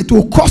know when it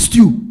will cost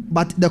you,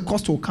 but the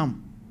cost will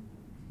come.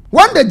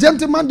 When the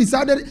gentleman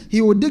decided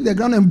he would dig the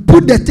ground and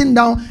put the thing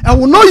down and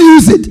will not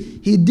use it,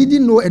 he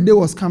didn't know a day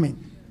was coming.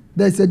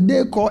 There's a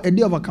day called a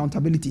day of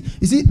accountability.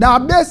 You see, there are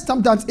days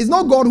sometimes it's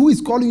not God who is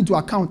calling you to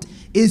account.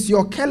 It's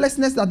your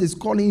carelessness that is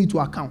calling you to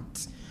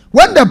account.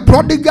 When the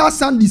prodigal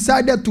son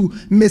decided to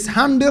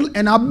mishandle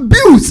and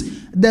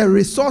abuse the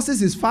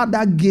resources his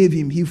father gave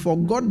him, he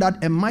forgot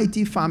that a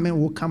mighty famine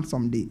will come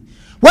someday.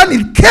 When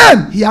it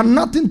came, he had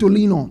nothing to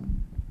lean on.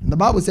 And the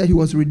Bible said he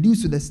was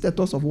reduced to the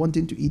status of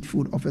wanting to eat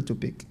food offered to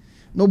pig.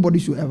 Nobody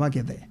should ever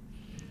get there.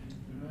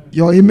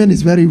 Your amen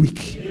is very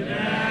weak.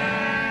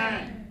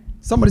 Amen.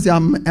 Somebody say,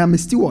 I'm a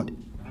steward.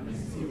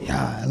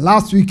 Yeah,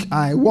 last week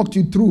I walked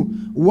you through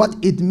what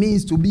it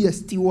means to be a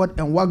steward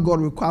and what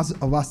God requires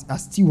of us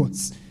as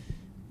stewards.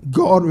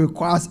 God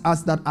requires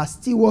us that as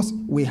stewards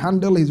we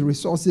handle his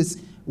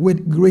resources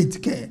with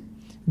great care.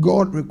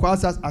 God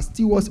requires us as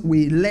stewards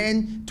we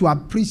learn to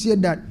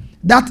appreciate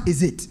that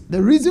is it.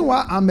 The reason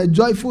why I'm a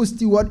joyful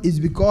steward is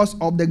because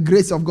of the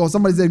grace of God.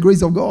 Somebody say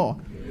grace of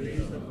God. Grace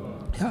of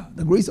God. Yeah,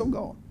 the grace of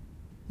God.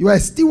 You are a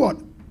steward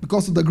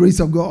because of the grace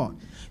of God.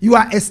 You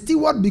are a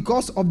steward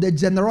because of the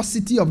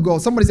generosity of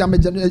God. Somebody say,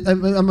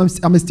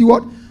 I'm a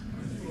steward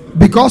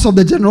because of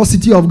the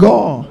generosity of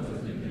God.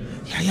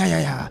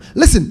 Yeah.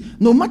 Listen,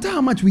 no matter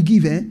how much we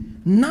give,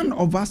 none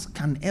of us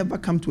can ever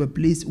come to a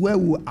place where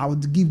we will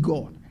outgive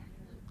God.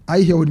 Are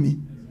you here with me?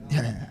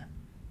 Yeah.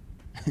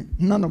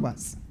 None of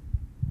us.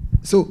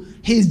 So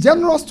he's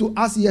generous to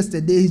us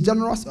yesterday, he's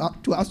generous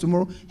to us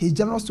tomorrow, he's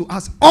generous to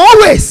us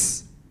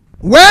always.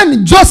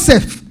 When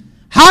Joseph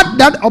had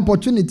that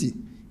opportunity,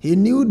 he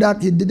knew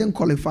that he didn't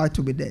qualify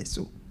to be there.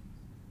 So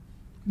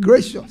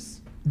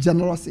gracious,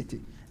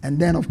 generosity, and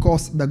then of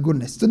course the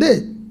goodness. Today,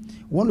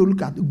 we want to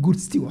look at the good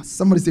stewards.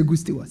 Somebody say good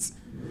stewards.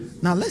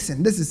 Now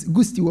listen, this is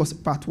good stewards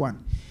part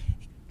 1.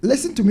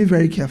 Listen to me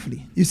very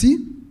carefully. You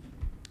see,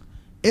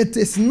 it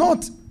is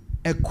not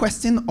a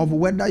question of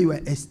whether you are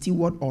a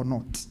steward or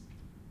not.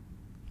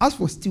 As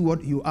for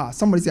steward, you are.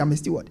 Somebody say, I'm a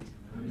steward.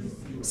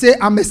 Say,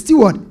 I'm a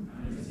steward.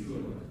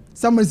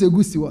 Somebody say,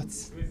 good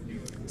stewards.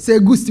 Say,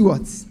 good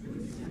stewards.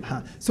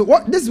 So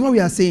this is what we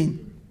are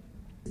saying.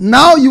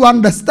 Now you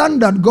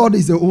understand that God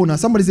is the owner.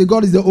 Somebody say,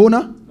 God is the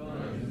owner.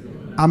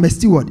 I'm a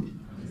steward.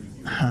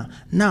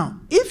 Now,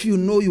 if you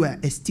know you are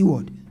a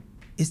steward,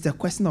 it's the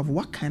question of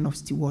what kind of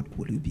steward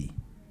will you be?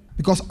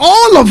 Because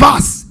all of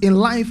us in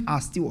life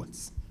are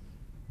stewards.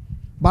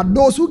 But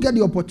those who get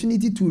the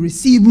opportunity to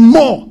receive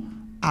more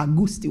are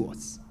good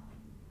stewards.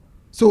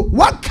 So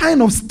what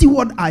kind of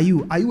steward are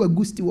you? Are you a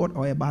good steward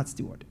or a bad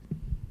steward?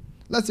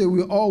 Let's say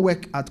we all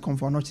work at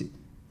Confanoche.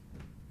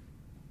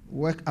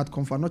 Work at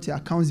Confanoche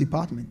accounts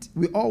department.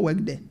 We all work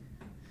there.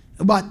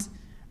 But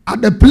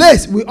at the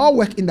place, we all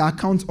work in the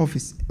accounts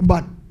office.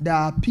 But there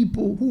are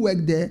people who work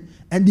there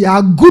and they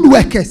are good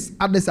workers.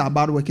 Others are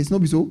bad workers.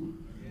 No, so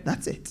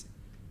that's it.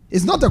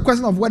 It's not a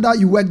question of whether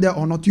you work there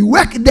or not. You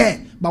work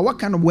there. But what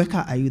kind of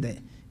worker are you there?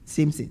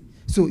 Same thing.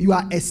 So you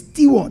are a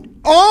steward.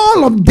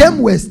 All of them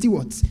were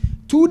stewards.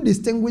 2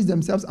 distinguished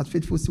themselves as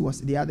faithful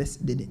stewards. The others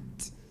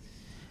didn't.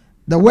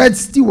 The word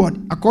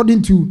steward,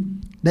 according to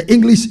the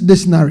English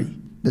dictionary,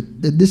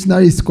 the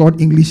dictionary is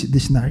called English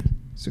Dictionary.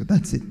 So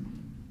that's it.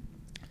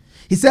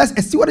 He says,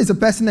 a steward is a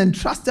person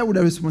entrusted with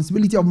the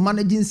responsibility of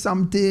managing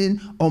something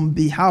on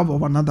behalf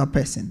of another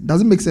person.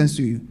 Does it make sense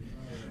to you?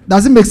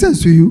 Does it make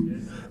sense to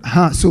you?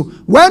 So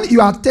when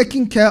you are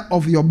taking care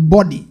of your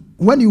body,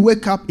 when you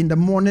wake up in the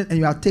morning and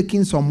you are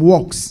taking some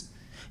walks,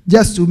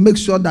 just to make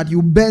sure that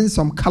you burn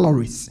some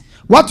calories,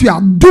 what you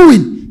are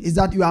doing is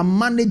that you are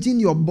managing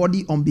your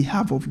body on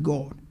behalf of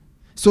God.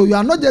 So you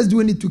are not just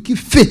doing it to keep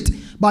fit,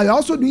 but you're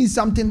also doing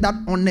something that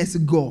honors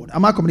God.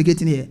 Am I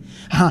communicating here?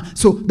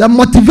 So the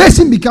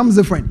motivation becomes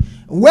different.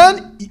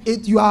 When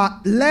you are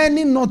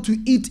learning not to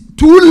eat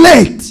too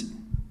late,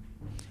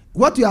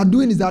 what you are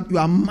doing is that you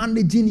are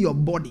managing your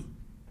body.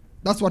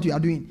 That's what you are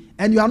doing.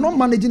 And you are not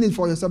managing it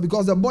for yourself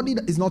because the body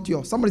is not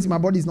yours. Somebody say, my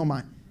body is not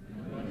mine.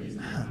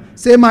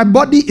 Say, my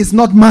body is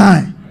not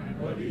mine.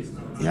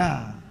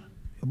 Yeah.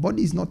 Your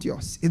body is not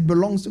yours. It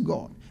belongs to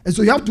God. And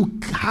so you have to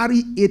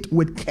carry it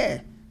with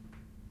care.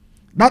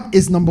 That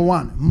is number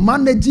 1.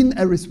 Managing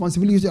a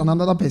responsibility on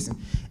another person.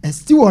 A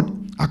steward,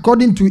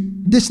 according to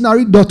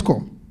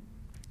dictionary.com,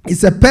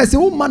 is a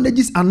person who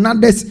manages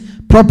another's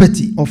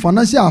property or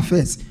financial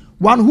affairs.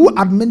 One who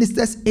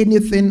administers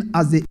anything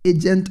as the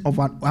agent of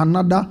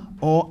another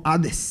or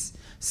others.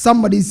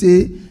 Somebody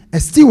say, a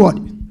steward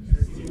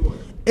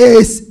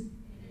is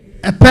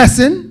a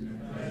person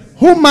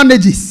who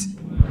manages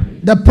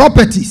the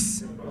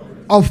properties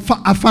of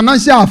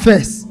financial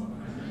affairs.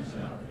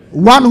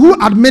 One who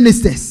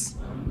administers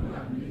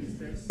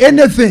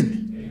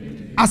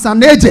anything as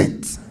an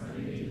agent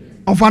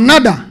of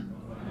another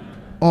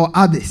or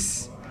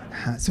others.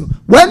 So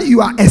when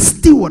you are a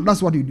steward,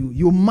 that's what you do.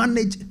 You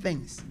manage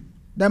things.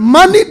 The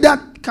money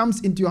that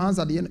comes into your hands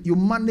at the end, you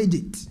manage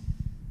it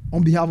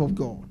on behalf of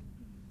God.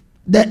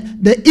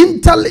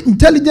 The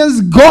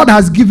intelligence God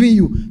has given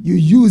you, you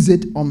use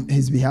it on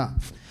his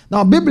behalf.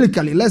 Now,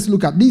 biblically, let's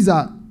look at, these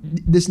are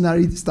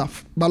dictionary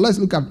stuff, but let's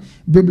look at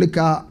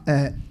biblical,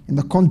 in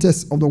the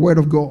context of the word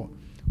of God,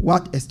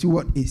 what a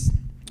steward is.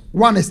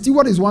 1, a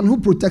steward is one who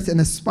protects and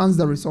expands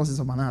the resources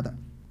of another.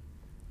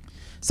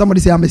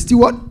 Somebody say, I'm a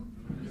steward.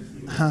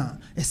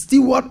 A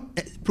steward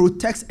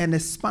protects and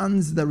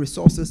expands the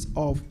resources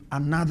of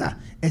another.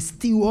 A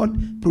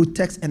steward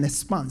protects and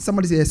expands.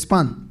 Somebody say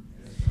expand.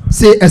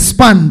 Say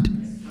expand.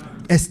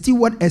 A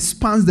steward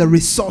expands the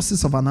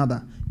resources of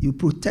another. You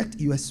protect,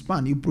 you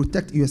expand. You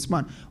protect, you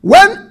expand.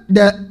 When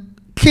the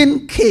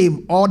king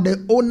came or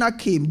the owner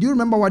came, do you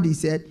remember what he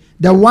said?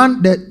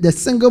 The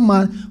single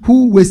man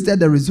who wasted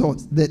the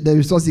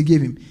resource he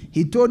gave him.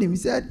 He told him, he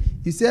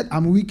said,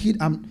 I'm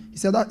wicked. He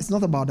said, that it's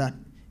not about that.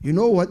 You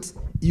know what?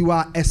 You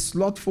are a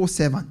slothful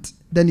servant.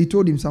 Then he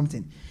told him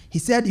something. He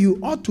said, you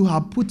ought to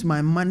have put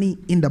my money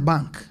in the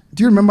bank.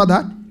 Do you remember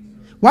that?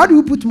 Why do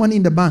you put money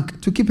in the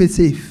bank? To keep it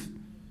safe.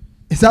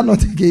 Is that not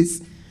the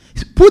case?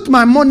 Put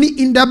my money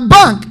in the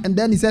bank. And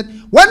then he said,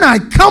 when I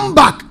come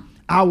back,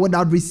 I would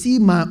have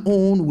received my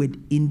own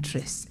with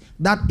interest.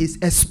 That is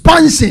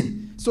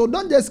expansion. So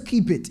don't just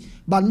keep it,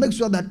 but make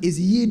sure that it's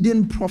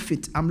yielding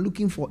profit. I'm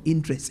looking for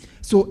interest.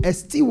 So a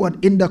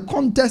steward, in the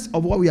context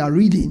of what we are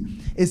reading,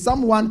 is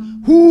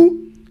someone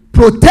who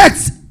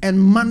protects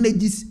and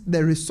manages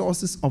the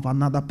resources of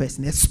another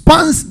person,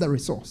 expands the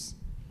resource.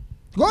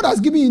 God has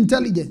given you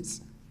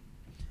intelligence.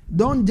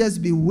 Don't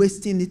just be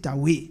wasting it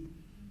away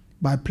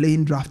by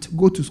playing draft.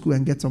 Go to school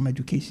and get some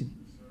education.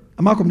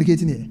 Am I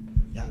communicating here?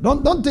 Yeah.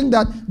 Don't think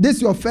that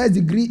this your first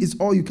degree is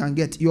all you can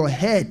get. Your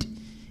head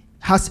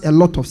has a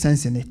lot of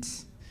sense in it.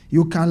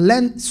 You can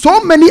learn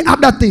so many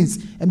other things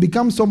and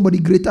become somebody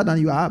greater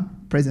than you are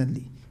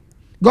presently.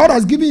 God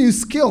has given you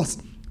skills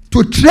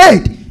to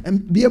trade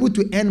and be able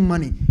to earn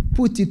money.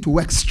 Put it to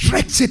work.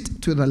 Stretch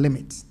it to the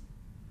limit.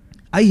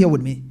 Are you here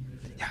with me?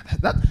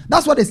 Yeah,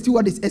 that's what a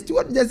steward is. A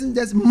steward doesn't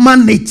just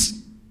manage.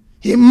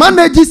 He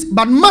manages,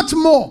 but much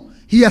more.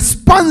 He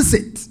expands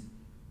it.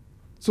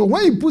 So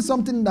when you put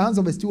something in the hands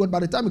of a steward, by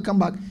the time you come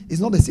back, it's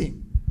not the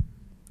same.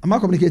 Am I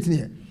communicating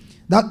here?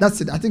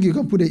 That's it. I think you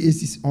can put the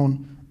ACs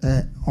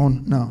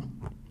on now.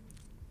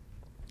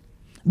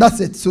 That's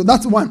it. So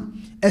that's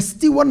one. A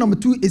steward number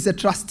 2 is a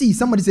trustee.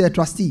 Somebody say a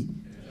trustee.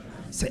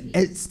 So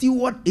a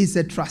steward is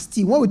a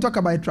trustee. When we talk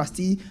about a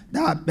trustee,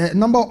 there are a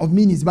number of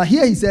meanings. But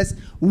here he says,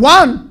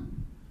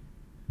 one,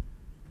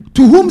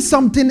 to whom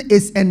something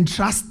is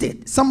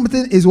entrusted.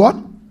 Something is what?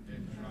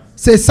 Entrusted.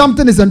 Say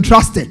something is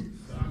entrusted.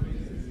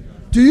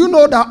 Do you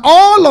know that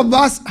all of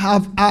us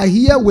are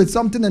here with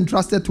something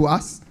entrusted to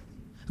us?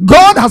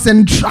 God has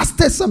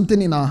entrusted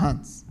something in our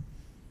hands.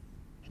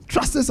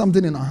 Entrusted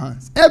something in our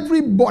hands.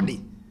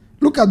 Everybody.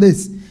 Look at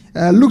this.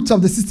 Luke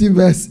chapter 16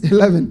 verse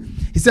 11.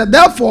 He said,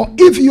 therefore,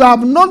 if you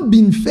have not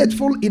been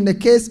faithful in the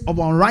case of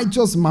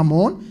unrighteous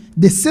mammon,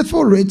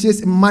 deceitful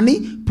riches,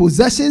 money,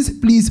 possessions,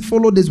 please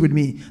follow this with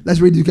me. Let's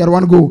read it together.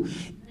 One go.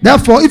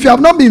 Therefore, if you have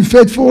not been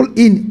faithful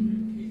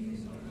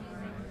in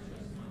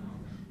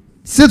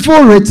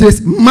deceitful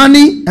riches,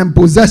 money, and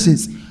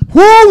possessions, who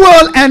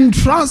will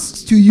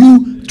entrust to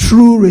you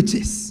true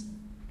riches?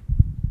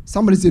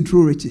 Somebody say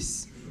true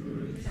riches.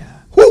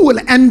 Yeah. Who will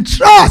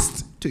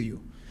entrust to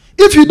you?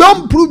 If you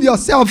don't prove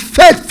yourself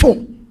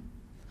faithful,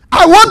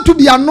 I want to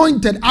be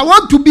anointed, I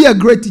want to be a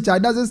great teacher.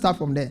 It doesn't start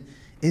from there.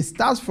 It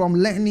starts from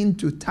learning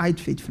to tithe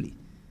faithfully.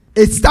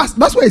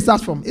 That's where it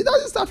starts from. It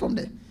doesn't start from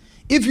there.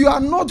 If you are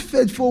not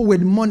faithful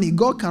with money,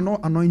 God cannot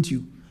anoint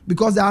you.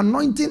 Because the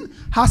anointing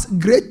has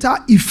greater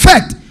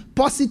effect,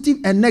 positive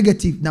and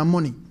negative, than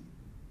money.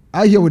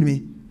 Are you here with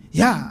me?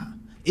 Yeah.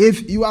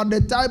 If you are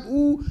the type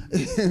who,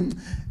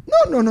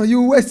 no,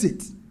 you waste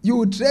it. You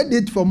will trade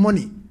it for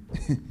money.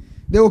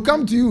 They will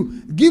come to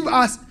you, give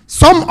us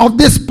some of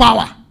this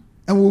power,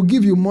 and we'll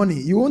give you money.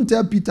 You won't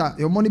tell Peter,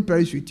 your money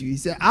perish with you. He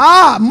said,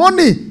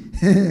 money,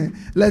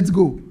 let's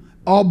go.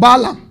 Or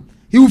Balaam,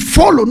 he will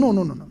follow.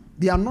 No.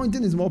 The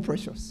anointing is more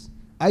precious.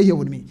 Are you here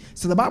with me?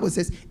 So the Bible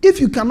says, if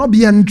you cannot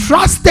be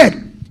entrusted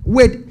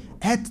with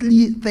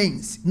earthly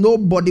things,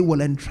 nobody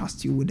will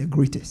entrust you with the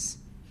greatest.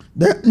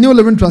 The New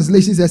Living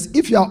Translation says,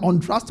 if you are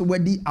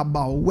untrustworthy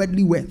about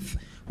worldly wealth,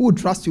 who will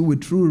trust you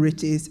with true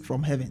riches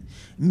from heaven?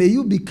 May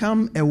you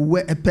become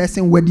a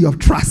person worthy of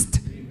trust.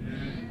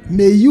 Amen.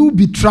 May you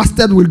be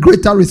trusted with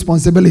greater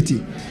responsibility.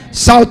 Amen.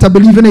 Shout a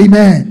believing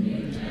amen.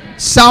 Amen.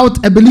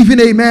 Shout a believing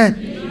amen.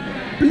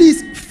 Amen.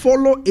 Please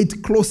follow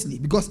it closely,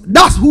 because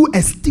that's who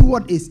a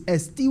steward is. A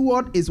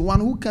steward is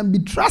one who can be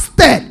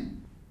trusted.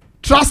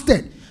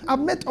 Trusted. I've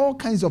met all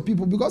kinds of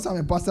people, because I'm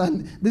a pastor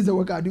and this is the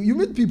work I do. You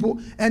meet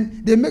people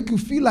and they make you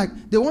feel like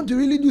they want to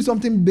really do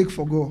something big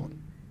for God.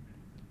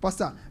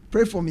 Pastor,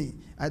 pray for me.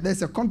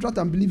 There's a contract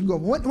I'm believing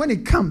God. When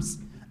it comes,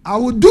 I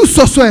will do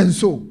so and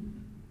so.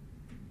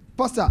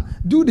 Pastor,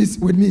 do this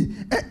with me.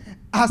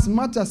 As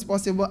much as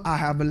possible, I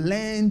have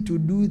learned to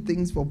do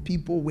things for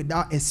people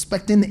without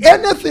expecting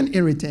anything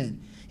in return.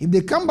 If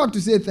they come back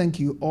to say thank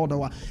you, all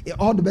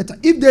the better.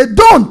 If they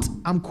don't,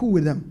 I'm cool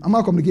with them. I'm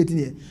not communicating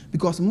here.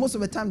 Because most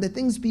of the time, the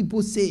things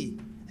people say,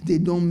 they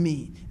don't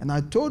mean. And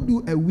I told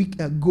you a week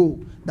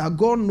ago that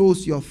God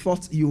knows your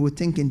thoughts you will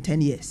think in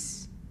 10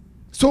 years.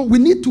 So we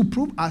need to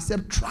prove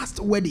ourselves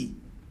trustworthy.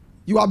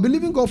 You are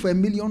believing God for $1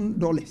 million.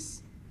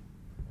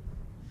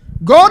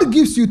 God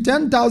gives you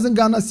 10,000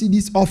 Ghana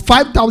cedis or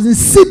 5,000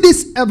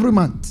 cedis every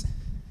month.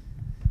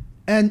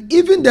 And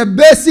even the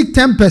basic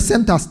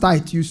 10% as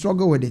tithe, you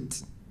struggle with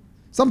it.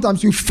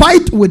 Sometimes you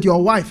fight with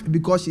your wife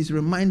because she's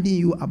reminding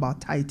you about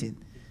tithing.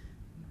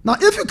 Now,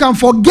 if you can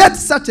forget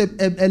such an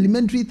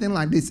elementary thing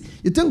like this,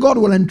 you think God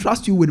will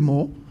entrust you with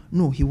more?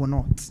 No, he will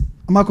not.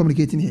 Am I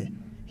communicating here?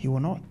 He will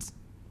not.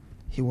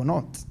 He will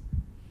not.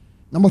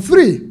 Number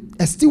 3,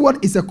 a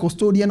steward is a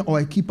custodian or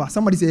a keeper.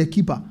 Somebody say a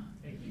keeper.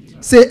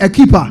 Say a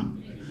keeper.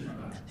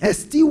 A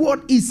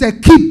steward is a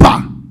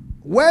keeper.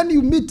 When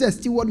you meet a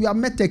steward, you have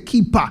met a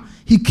keeper.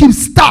 He keeps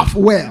stuff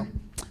well.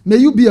 May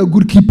you be a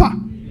good keeper.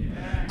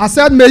 Amen. I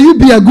said, may you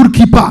be a good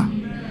keeper.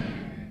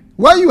 Amen.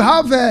 When you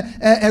have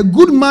a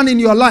good man in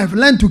your life,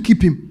 learn to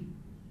keep him.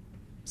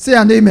 Say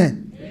an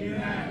amen.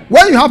 Amen.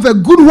 When you have a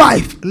good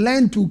wife,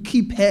 learn to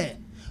keep her.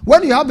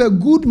 When you have a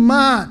good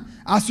man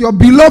as your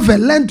beloved,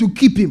 learn to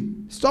keep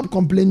him. Stop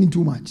complaining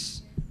too much.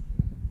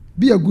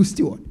 Be a good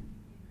steward.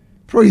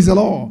 Praise the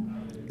Lord.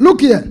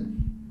 Look here.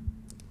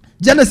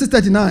 Genesis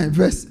 39,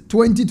 verse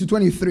 20 to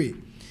 23.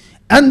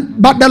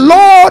 But the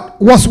Lord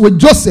was with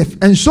Joseph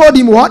and showed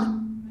him what?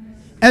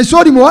 And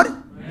showed him what?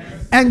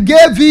 And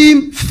gave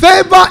him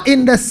favor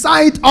in the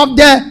sight of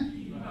the...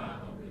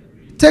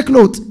 Take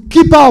note.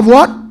 Keeper of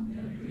what?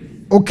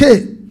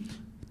 Okay.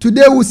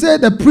 Today we'll say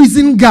the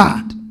prison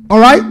guard. All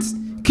right?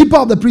 keeper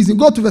of the prison.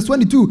 Go to verse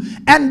 22.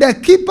 And the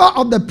keeper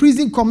of the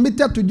prison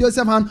committed to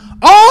Joseph's hand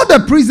all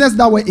the prisoners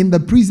that were in the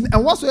prison,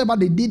 and whatsoever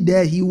they did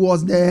there, he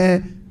was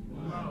there.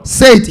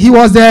 Say it. He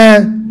was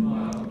there.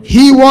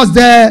 He was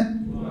there.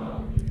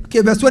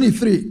 Okay, verse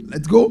 23.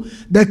 Let's go.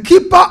 The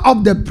keeper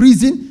of the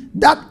prison,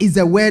 that is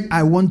a word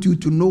I want you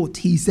to note.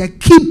 He's a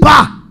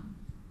keeper.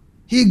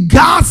 He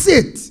guards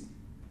it.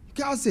 He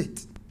guards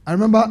it. I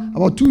remember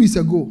about 2 weeks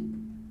ago,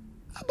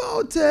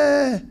 about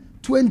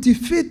 20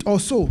 feet or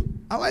so,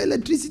 our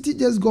electricity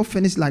just got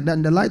finished like that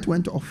and the light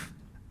went off.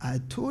 I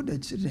told the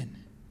children,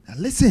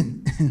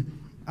 listen,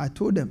 I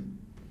told them,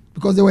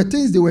 because there were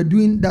things they were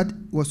doing that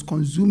was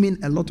consuming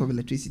a lot of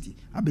electricity.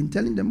 I've been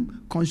telling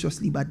them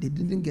consciously, but they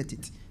didn't get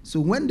it. So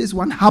when this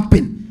one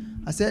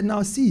happened, I said,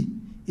 now see,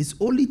 it's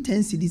only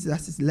 10 CDs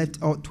that is left,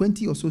 or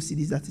 20 or so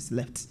CDs that is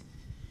left.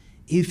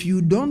 If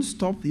you don't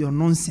stop your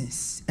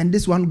nonsense and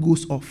this one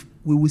goes off,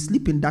 we will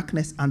sleep in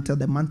darkness until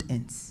the month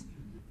ends.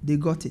 They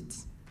got it.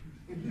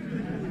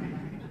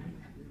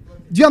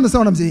 Do you understand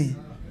what I'm saying?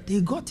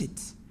 They got it.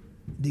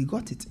 They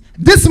got it.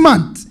 This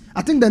month,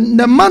 I think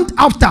the month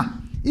after,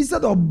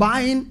 instead of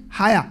buying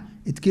higher,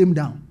 it came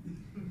down.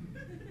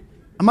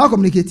 Am I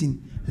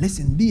communicating?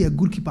 Listen, be a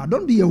good keeper.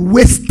 Don't be a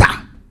waster.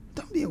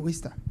 Don't be a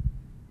waster.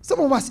 Some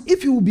of us,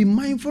 if you will be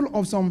mindful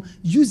of some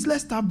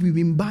useless stuff we've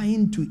been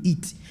buying to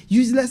eat,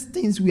 useless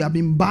things we have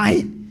been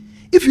buying,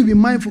 if you be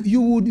mindful, you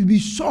would be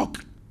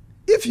shocked.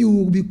 If you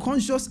will be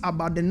conscious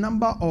about the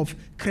number of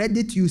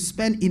credit you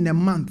spend in a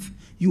month,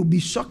 you'll be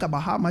shocked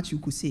about how much you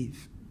could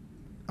save.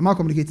 Am I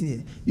communicating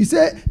here? You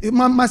say,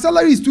 my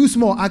salary is too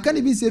small. I can't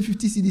even save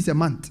 50 cedis a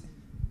month.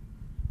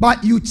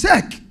 But you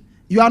check.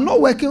 You are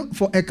not working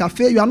for a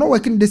cafe. You are not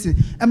working this thing.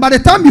 And by the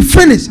time you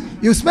finish,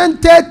 you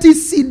spend 30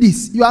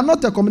 cedis. You are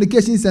not a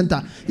communication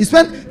center. You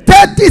spend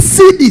 30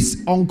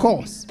 cedis on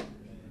calls.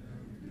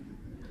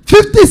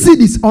 50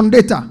 cedis on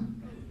data.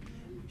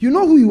 You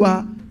know who you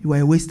are? You are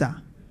a waster.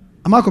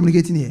 Am I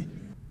communicating here?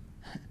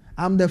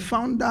 I'm the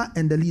founder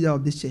and the leader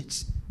of this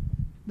church.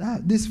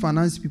 These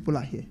finance people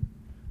are here.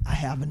 I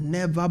have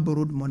never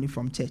borrowed money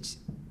from church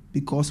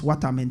because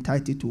what I'm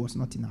entitled to was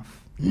not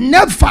enough.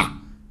 Never.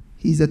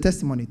 He's a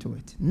testimony to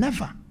it.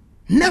 Never.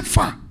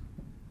 Never.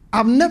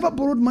 I've never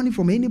borrowed money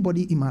from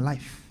anybody in my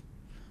life.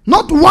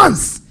 Not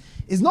once.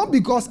 It's not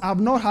because I've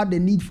not had the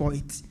need for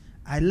it.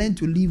 I learned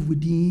to live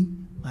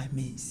within my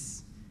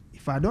means.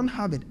 If I don't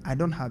have it, I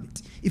don't have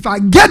it. If I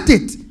get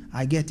it,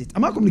 I get it.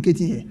 Am I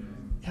communicating here?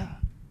 Yeah.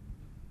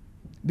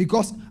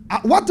 Because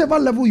at whatever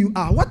level you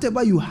are,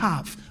 whatever you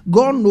have,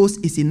 God knows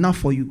is enough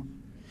for you.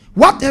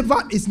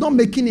 Whatever is not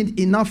making it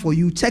enough for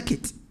you, check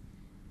it.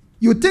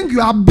 You think you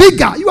are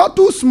bigger, you are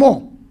too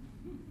small.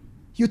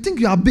 You think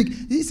you are big.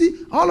 You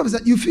see, all of a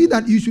sudden, you feel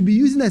that you should be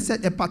using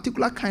a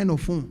particular kind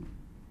of phone.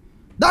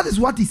 That is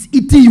what is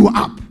eating you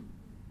up.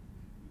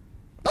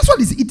 That's what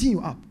is eating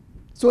you up.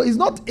 So it's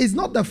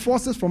not the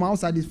forces from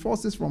outside, it's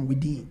forces from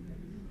within.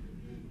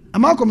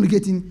 Am I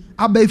communicating?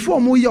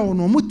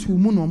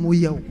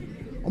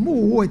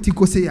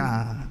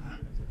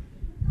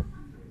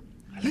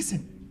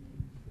 Listen.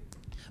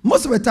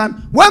 Most of the time,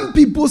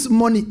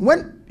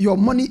 when your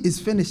money is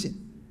finishing,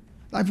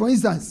 like for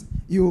instance,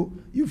 you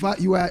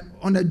were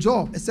on a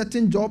job, a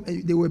certain job,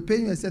 and they were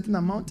paying you a certain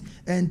amount,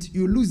 and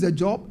you lose the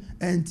job,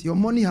 and your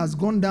money has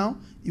gone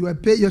down. Your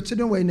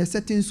children were in a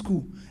certain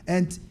school,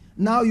 and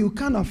now you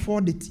can't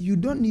afford it. You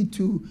don't need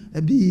to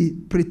be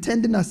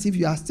pretending as if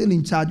you are still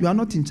in charge. You are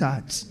not in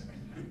charge.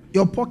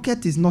 Your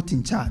pocket is not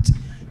in charge.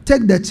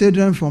 Take the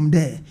children from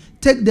there.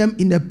 Take them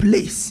in a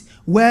place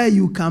where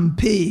you can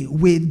pay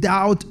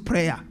without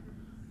prayer.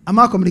 Am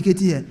I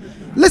communicating here?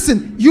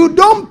 Listen,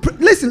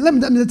 listen, let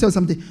me tell you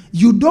something.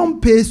 You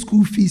don't pay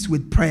school fees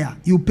with prayer.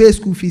 You pay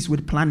school fees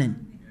with planning.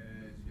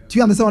 Do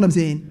you understand what I'm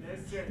saying?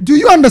 Do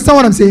you understand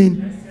what I'm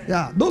saying?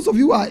 Yeah, those of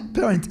you who are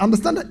parents,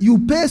 understand that you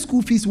pay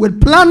school fees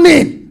with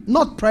planning,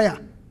 not prayer.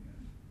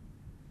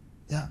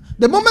 Yeah.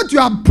 The moment you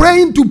are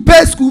praying to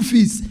pay school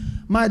fees,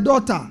 my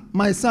daughter,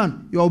 my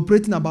son, you're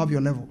operating above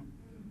your level.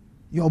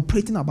 You're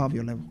operating above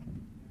your level.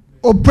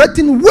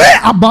 Operating way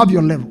above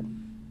your level.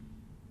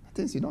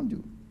 Things you don't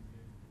do.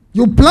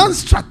 You plan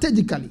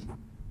strategically.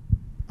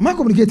 Am I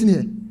communicating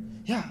here?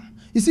 Yeah.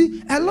 You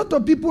see, a lot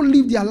of people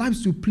live their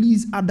lives to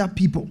please other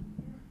people.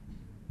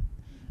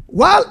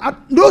 While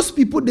those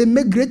people, they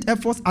make great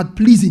efforts at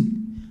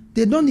pleasing,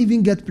 they don't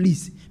even get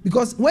pleased.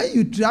 Because when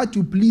you try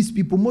to please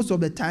people, most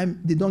of the time,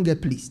 they don't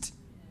get pleased.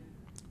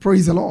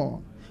 Praise the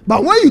Lord.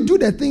 But when you do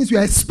the things you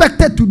are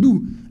expected to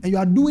do, and you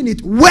are doing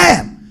it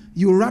well,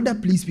 you rather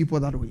please people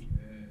that way.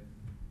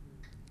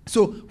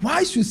 So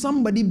why should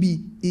somebody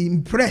be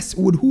impressed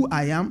with who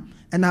I am,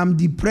 and I'm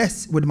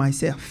depressed with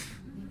myself?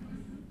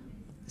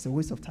 It's a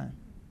waste of time.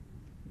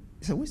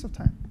 It's a waste of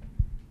time.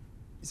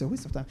 It's a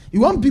waste of time.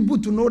 You want people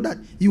to know that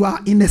you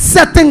are in a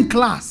certain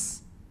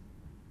class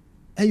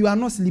and you are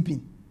not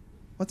sleeping.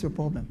 What's your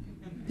problem?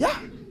 Yeah.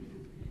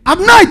 At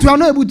night, you are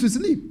not able to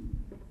sleep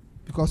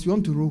because you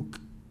want to rogue.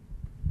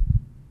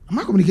 Am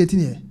I communicating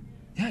here?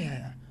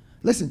 Yeah.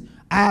 Listen,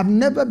 I have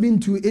never been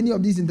to any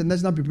of these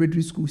international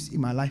preparatory schools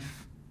in my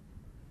life.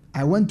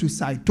 I went to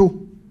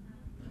Saito,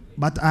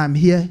 but I am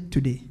here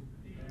today.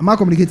 Am I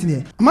communicating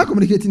here? Am I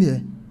communicating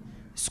here?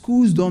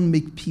 Schools don't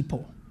make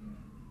people.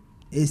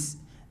 It's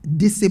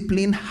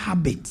discipline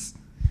habits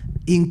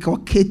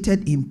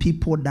inculcated in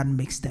people that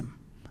makes them.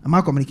 Am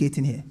I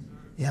communicating here?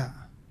 Yeah.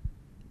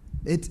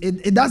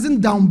 It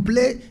doesn't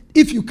downplay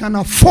if you can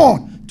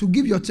afford to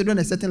give your children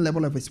a certain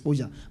level of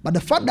exposure. But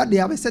the fact that they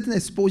have a certain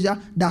exposure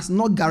does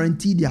not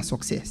guarantee their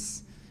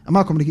success. Am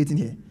I communicating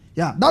here?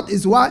 Yeah. That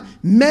is why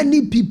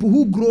many people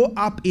who grow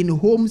up in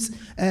homes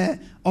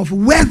of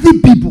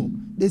wealthy people,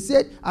 they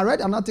said, I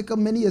read an article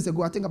many years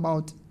ago, I think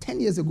about 10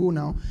 years ago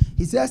now.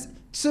 He says,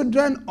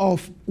 children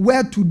of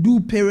well-to-do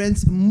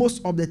parents,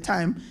 most of the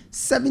time,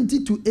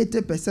 70 to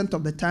 80%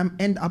 of the time,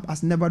 end up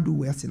as never do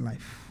wells in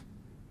life.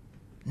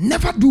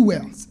 Never do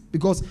wells.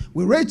 Because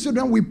we raise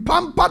children, we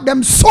pamper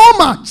them so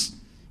much.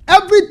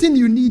 Everything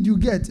you need, you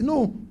get.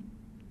 No.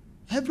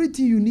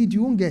 Everything you need,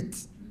 you won't get.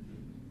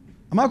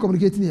 Am I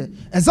communicating here?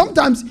 And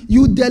sometimes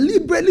you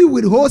deliberately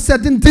withhold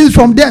certain things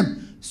from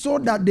them so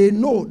that they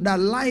know that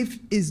life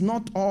is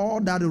not all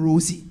that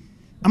rosy.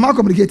 Am I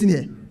communicating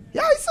here?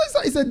 Yeah,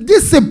 it's a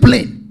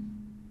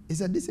discipline.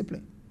 It's a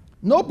discipline.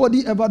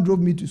 Nobody ever drove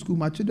me to school.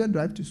 My children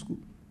drive to school.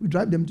 We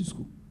drive them to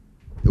school.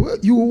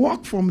 You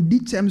walk from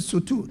DCM so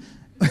too.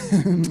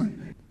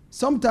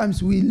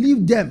 Sometimes we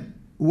leave them,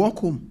 walk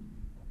home,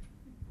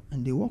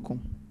 and they walk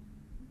home.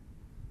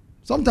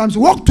 Sometimes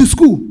walk to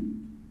school,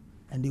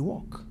 and they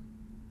walk.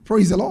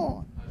 Praise the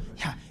Lord.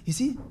 Yeah, you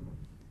see,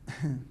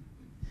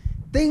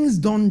 things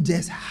don't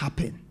just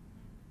happen.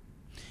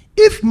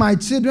 If my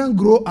children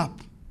grow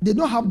up, they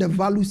don't have the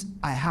values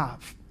I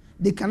have,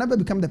 they can never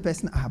become the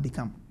person I have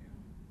become.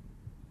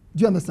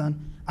 Do you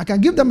understand? I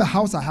can give them the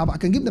house I have, I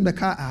can give them the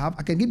car I have,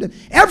 I can give them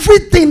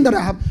everything that I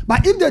have.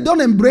 But if they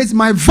don't embrace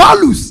my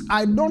values,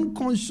 I don't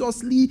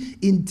consciously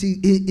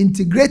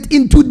integrate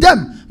into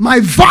them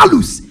my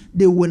values,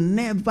 they will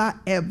never,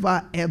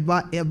 ever,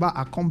 ever, ever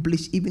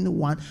accomplish even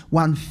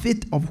one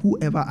fifth of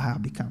whoever I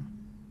have become.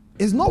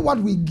 It's not what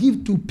we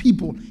give to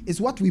people, it's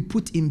what we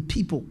put in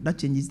people that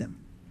changes them.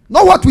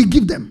 Not what we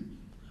give them,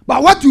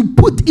 but what you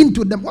put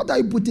into them. What are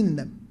you putting in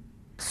them?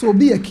 So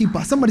be a keeper.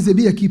 Somebody say,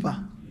 be a keeper.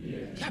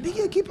 Yeah, be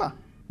a keeper.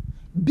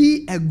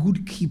 Be a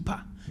good keeper.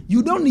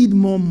 You don't need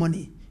more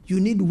money. You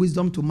need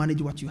wisdom to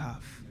manage what you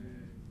have.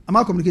 Am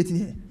I communicating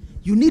here?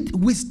 You need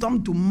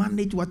wisdom to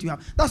manage what you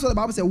have. That's what the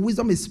Bible says.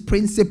 Wisdom is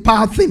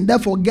principal thing.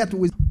 Therefore, get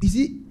wisdom. You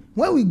see,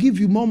 when we give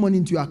you more money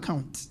into your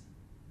account,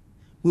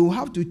 we will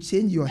have to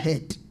change your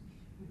head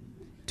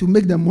to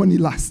make the money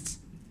last.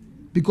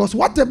 Because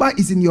whatever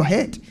is in your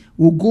head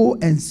will go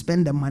and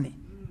spend the money.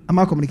 Am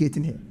I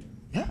communicating here?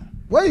 Yeah.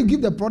 When you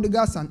give the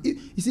prodigal son, you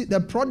see, the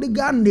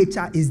prodigal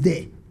nature is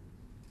there.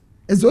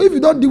 And so if you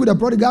don't deal with the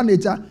prodigal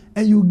nature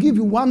and you give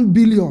him 1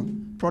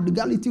 billion,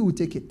 prodigality will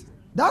take it.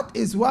 That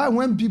is why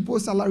when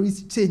people's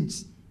salaries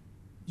change,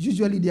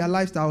 usually their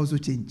lifestyle also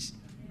change.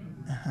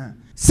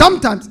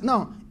 Sometimes,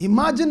 now,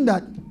 imagine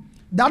that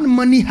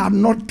money had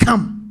not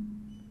come.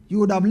 You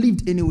would have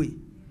lived anyway.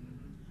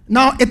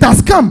 Now, it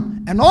has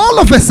come, and all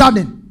of a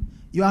sudden,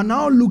 you are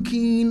now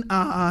looking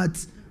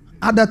at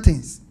other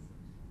things.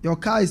 Your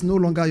car is no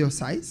longer your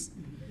size.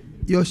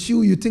 Your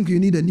shoe, you think you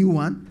need a new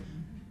one.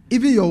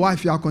 Even your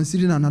wife, you are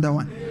considering another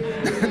one.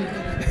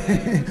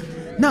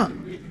 Now,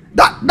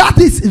 that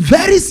is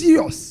very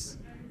serious.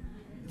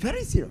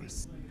 Very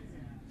serious.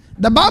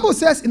 The Bible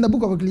says in the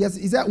book of Ecclesiastes,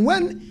 is that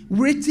when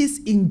riches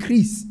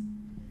increase,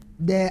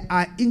 there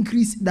are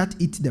increase that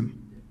eat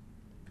them.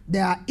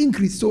 There are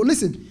increase. So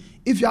listen,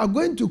 if you are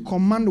going to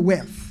command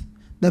wealth,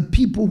 the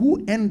people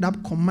who end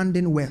up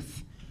commanding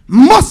wealth,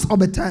 most of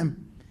the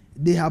time,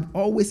 they have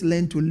always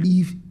learned to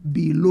live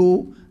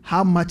below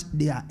how much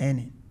they are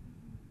earning.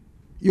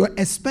 Your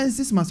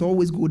expenses must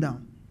always go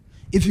down.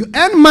 If you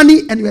earn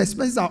money and your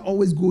expenses are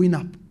always going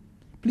up,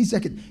 please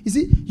check it. You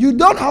see, you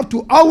don't have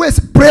to always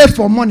pray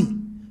for money.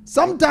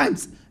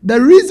 Sometimes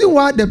the reason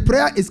why the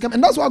prayer is coming,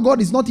 and that's why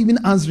God is not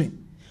even answering,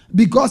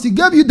 because he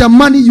gave you the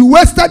money, you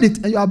wasted it,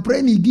 and you are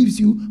praying he gives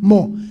you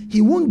more.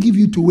 He won't give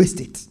you to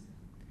waste it.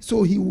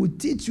 So he will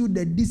teach you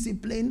the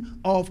discipline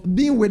of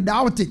being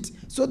without it,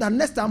 so that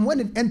next time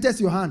when it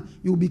enters your hand,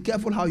 you will be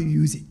careful how you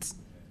use it.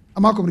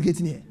 Am I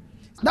communicating here?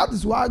 That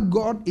is why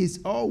God is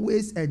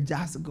always a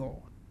just God.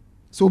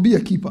 So be a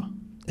keeper.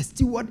 A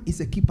steward is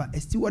a keeper. A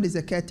steward is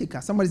a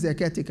caretaker. Somebody say a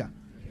caretaker.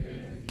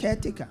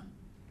 Caretaker.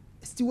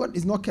 A steward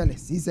is not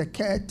careless. He's a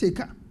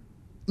caretaker.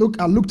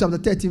 Look at Luke chapter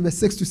 13, verse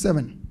 6 to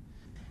 7.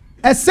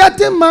 A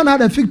certain man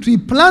had a fig tree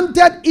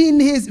planted in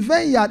his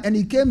vineyard, and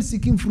he came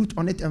seeking fruit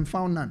on it and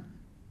found none.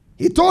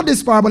 He told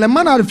this parable. A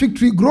man had a fig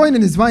tree growing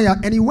in his vineyard,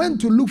 and he went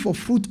to look for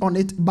fruit on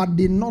it, but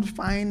did not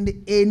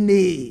find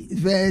any.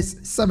 Verse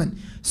 7.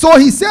 So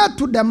he said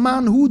to the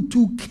man who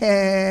took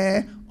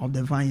care of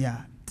the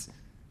vineyard.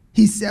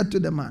 He said to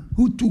the man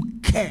who took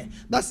care.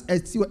 That's a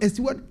steward. A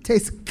steward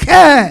takes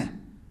care.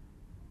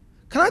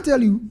 Can I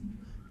tell you?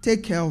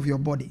 Take care of your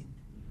body.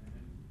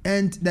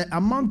 And the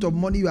amount of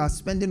money you are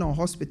spending on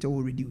hospital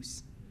will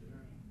reduce.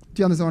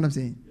 Do you understand what I'm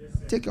saying? Yes,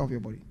 take care of your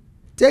body.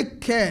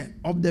 take care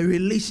of the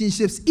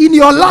relationships in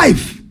your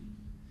life,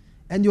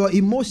 and your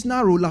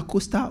emotional roller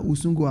coaster will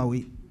soon go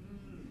away.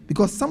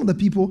 Because some of the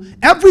people,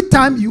 every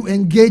time you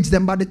engage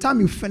them, by the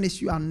time you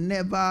finish, you are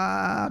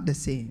never the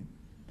same.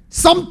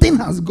 Something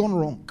has gone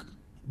wrong.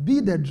 Be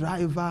the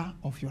driver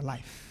of your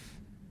life.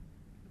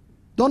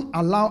 Don't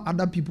allow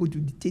other people to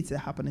dictate the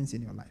happenings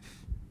in your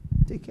life.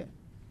 Take care.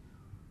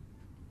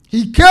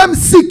 He came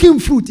seeking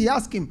fruit. He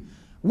asked him,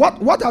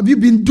 what have you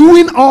been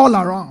doing all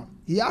around?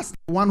 He asked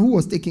the one who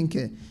was taking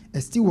care.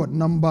 A steward,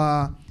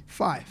 number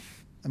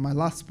 5. And my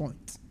last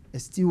point. A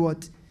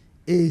steward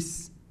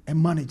is a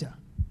manager.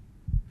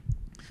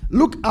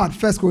 Look at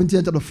 1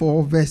 Corinthians chapter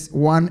 4, verse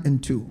 1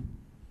 and 2.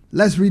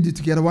 Let's read it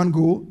together. One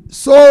go.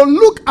 So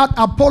look at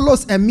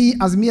Apollos and me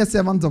as mere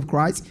servants of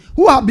Christ,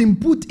 who have been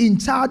put in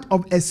charge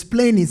of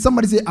explaining.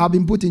 Somebody say, I've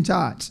been put in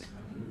charge.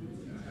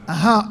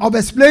 Of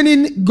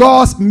explaining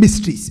God's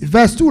mysteries.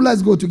 Verse 2,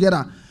 let's go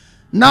together.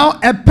 Now,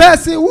 a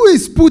person who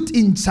is put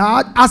in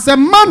charge as a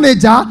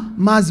manager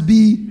must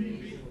be.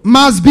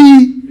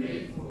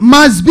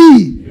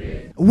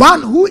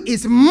 One who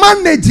is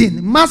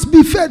managing must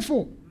be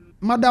faithful.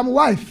 Madam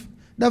wife,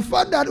 the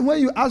fact that when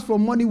you ask for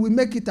money, we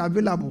make it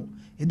available,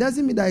 it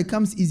doesn't mean that it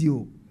comes easy.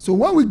 So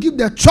when we give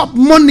the chop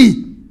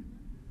money,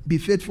 be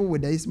faithful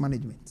with this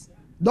management.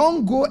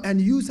 Don't go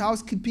and use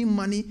housekeeping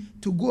money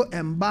to go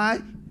and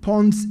buy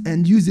ponds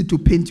and use it to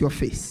paint your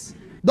face.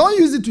 Don't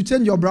use it to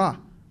change your bra.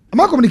 Am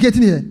I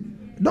communicating here?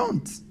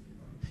 Don't.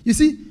 You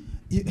see,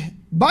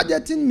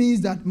 budgeting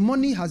means that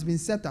money has been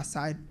set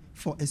aside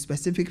for a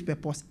specific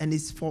purpose, and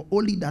it's for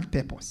only that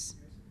purpose.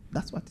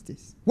 That's what it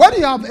is. When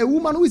you have a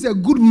woman who is a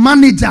good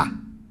manager,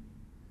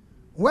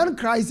 when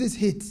crisis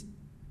hits,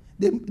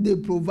 they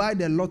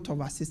provide a lot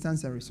of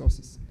assistance and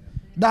resources.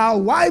 There are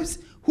wives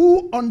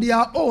who on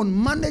their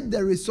own manage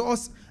the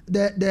resource,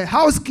 the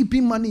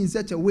housekeeping money in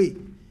such a way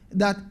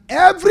that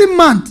every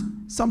month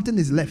something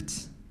is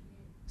left.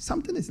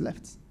 Something is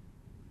left.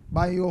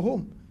 By your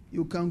home,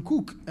 you can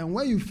cook, and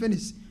when you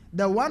finish,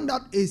 the one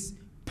that is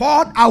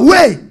poured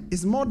away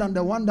is more than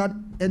the one that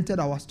entered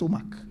our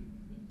stomach.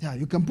 Yeah,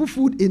 you can put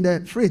food in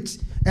the fridge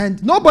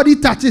and nobody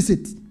touches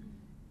it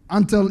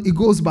until it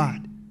goes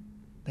bad.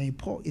 Then you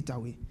pour it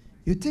away.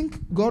 You think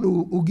God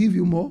will give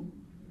you more?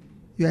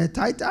 You are a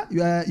tither?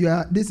 You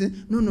are this?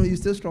 No, you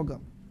still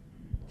struggle.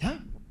 Yeah.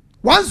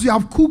 Once you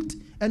have cooked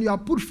and you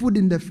have put food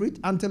in the fridge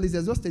until it's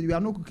exhausted, you are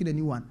not cooking a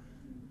new one.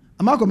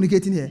 Am I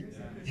communicating here?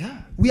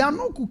 Yeah. We are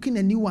not cooking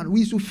a new one.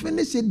 We should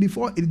finish it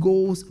before it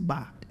goes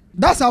bad.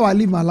 That's how I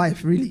live my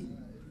life, really.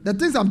 The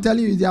things I'm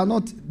telling you, they are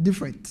not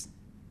different.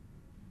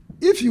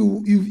 If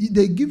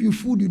they give you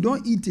food, you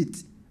don't eat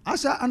it.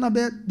 Asha,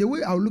 Annabelle, the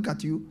way I'll look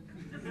at you,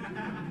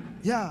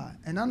 yeah,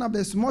 and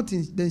Annabelle, small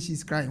things, then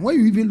she's crying. When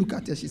you even look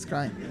at her, she's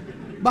crying.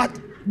 But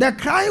the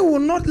crying will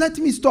not let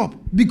me stop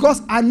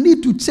because I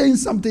need to change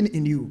something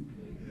in you.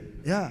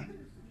 Yeah.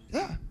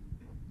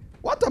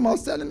 What am I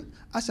telling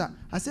Asha?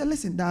 I said,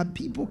 listen, there are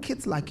people,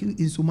 kids like you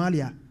in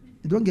Somalia,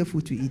 they don't get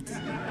food to eat.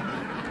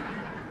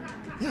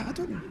 Yeah, I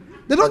told you.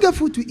 They don't get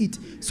food to eat.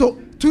 So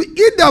to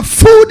eat the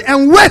food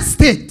and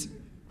waste it.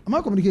 Am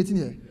I communicating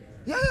here?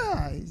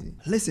 Yeah.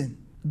 Listen,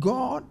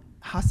 God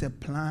has a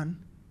plan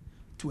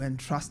to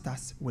entrust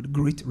us with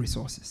great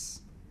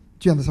resources.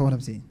 Do you understand what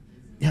I'm saying?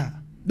 Yeah.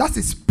 That's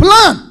his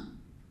plan.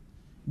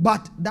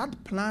 But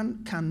that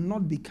plan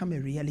cannot become a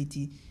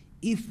reality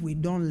if we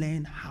don't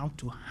learn how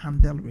to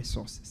handle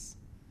resources.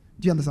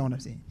 Do you understand what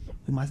I'm saying?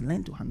 We must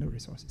learn to handle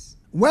resources.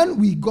 When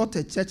we got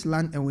a church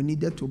land and we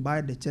needed to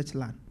buy the church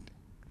land,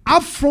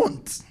 up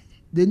front,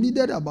 they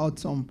needed about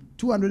some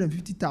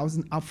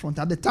 250,000 up front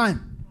at the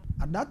time.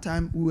 At that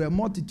time, we were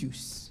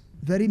multitudes,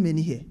 very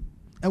many here.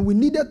 And we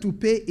needed to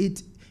pay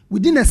it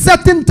within a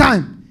certain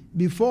time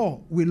before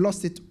we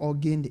lost it or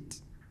gained it.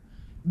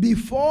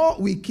 Before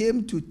we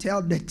came to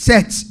tell the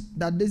church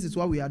that this is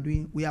what we are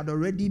doing, we had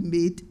already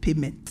made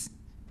payment.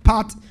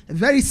 A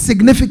very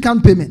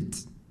significant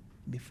payment.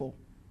 Before.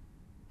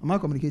 Am I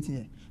communicating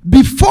here?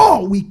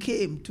 Before we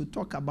came to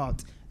talk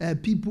about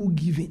people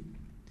giving.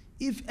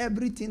 If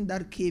everything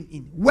that came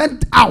in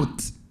went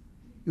out,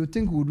 you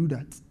think we'll do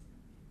that?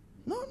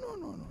 No.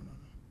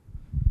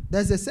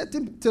 There's a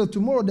certain, till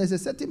tomorrow, there's a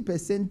certain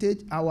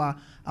percentage our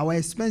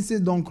expenses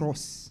don't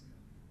cross.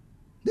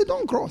 They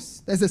don't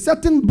cross. There's a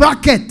certain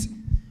bracket.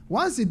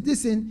 Once it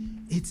is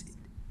in, it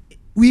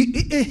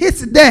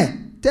hits there.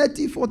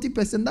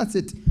 30-40%, that's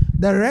it.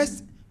 The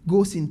rest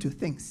goes into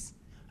things.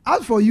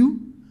 As for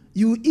you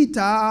eat,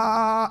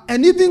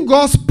 and even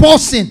God's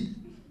portion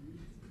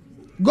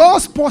of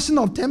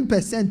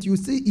 10%, you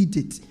still eat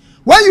it.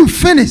 When you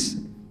finish,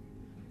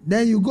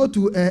 then you go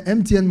to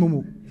MTN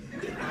Momo.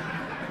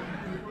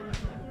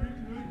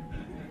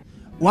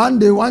 One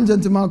day, one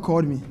gentleman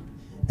called me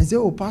and said,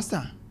 "Oh,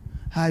 Pastor,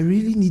 I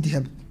really need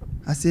help."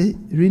 I said,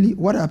 "Really?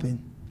 What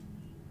happened?"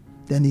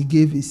 Then he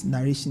gave his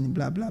narration,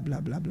 blah, blah, blah,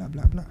 blah, blah,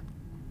 blah, blah.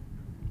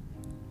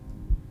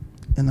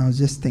 And I was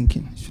just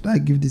thinking, should I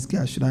give this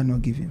guy? Should I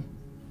not give him?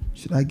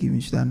 Should I give him?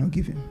 Should I not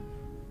give him?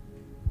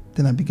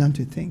 Then I began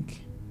to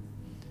think.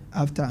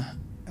 After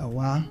a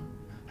while,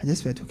 I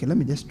just felt, okay, let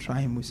me just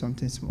try him with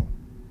something small.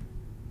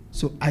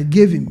 So I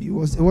gave him, he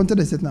wanted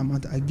a certain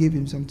amount. I gave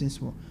him something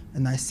small.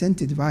 And I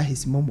sent it via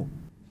his Momo.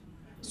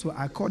 So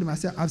I called him. I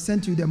said, I've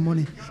sent you the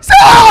money. He said,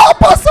 oh,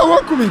 Pastor,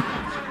 welcome me.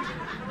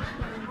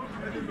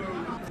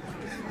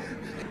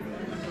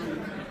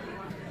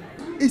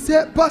 He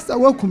said, Pastor,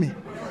 welcome me.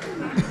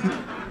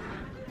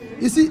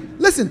 You see,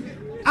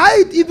 listen,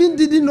 I even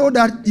didn't know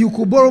that you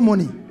could borrow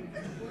money.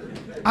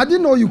 I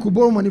didn't know you could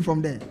borrow money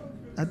from there.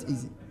 That's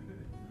easy.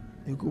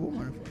 You could borrow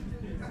money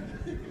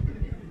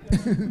from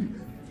there.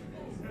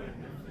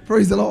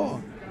 Praise the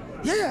Lord.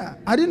 Yeah,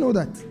 I didn't know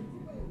that.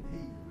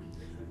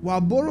 Well,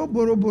 borrow.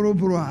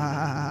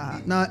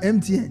 Now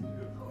MTN.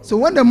 So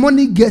when the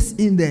money gets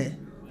in there,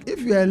 if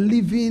you are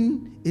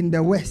living in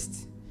the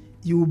West,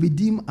 you will be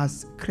deemed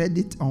as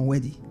credit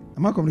unworthy.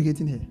 Am I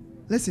communicating here?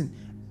 Listen,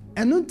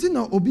 enunti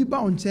na obi ba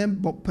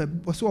onchen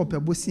so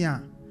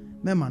opebosia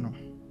mema no.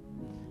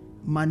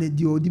 Mane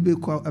di odibe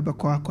ko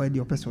ebeko akọ di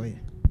opeso ye.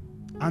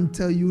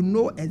 Until you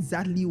know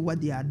exactly what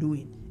they are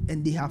doing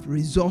and they have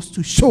results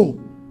to show.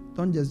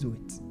 Don't just do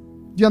it.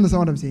 Do you understand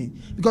what I'm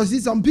saying? Because see,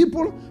 some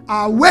people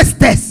are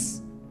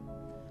wasters.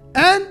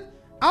 And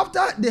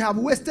after they have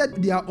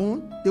wasted their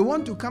own, they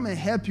want to come and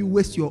help you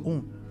waste your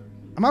own.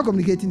 Am I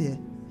communicating here?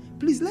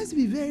 Please, let's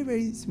be very,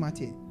 very smart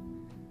here.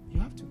 You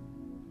have to.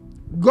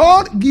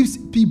 God gives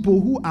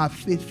people who are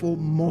faithful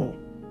more.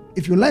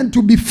 If you learn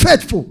to be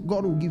faithful,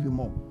 God will give you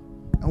more.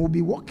 And will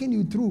be walking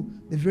you through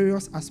the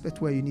various aspects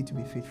where you need to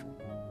be faithful.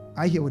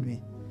 Are you here with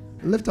me?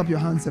 Lift up your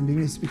hands and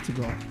begin to speak to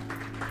God.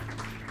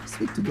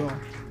 Speak to God.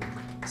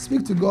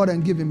 Speak to God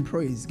and give him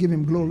praise. Give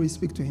him glory.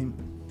 Speak to him.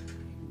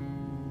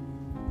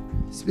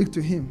 Speak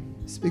to him.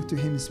 Speak to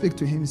him. Speak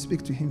to him.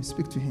 Speak to him.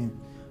 Speak to him.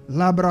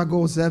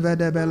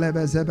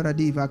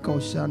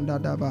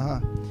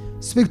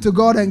 Speak to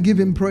God and give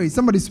him praise.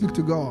 Somebody speak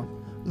to God.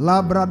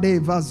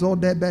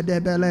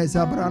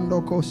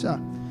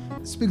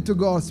 Speak to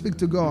God. Speak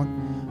to God.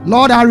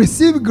 Lord, I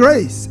receive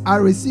grace. I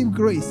receive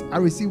grace. I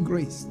receive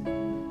grace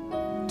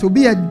to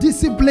be a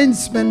disciplined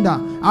spender.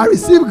 I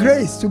receive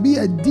grace to be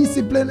a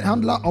disciplined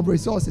handler of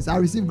resources. I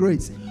receive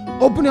grace.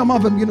 Open your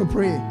mouth and begin to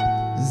pray.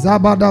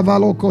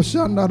 Zabadavalo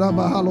koshanda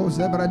bahalo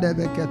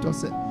zebradeve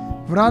ketose.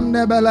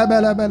 Vrande bele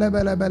bele bele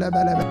bele bele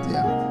bele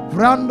betia.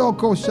 Vrando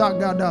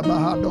koshagada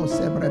bahado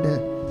sebrede.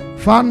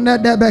 Fande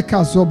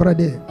debeka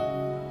zobrede.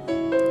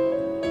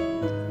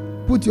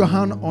 Put your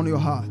hand on your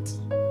heart.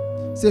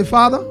 Say,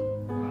 Father,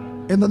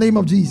 in the name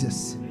of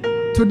Jesus,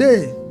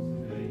 today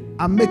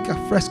I make a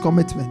fresh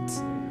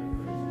commitment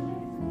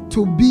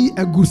to be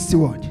a good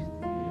steward.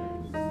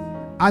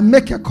 I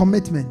make a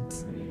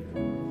commitment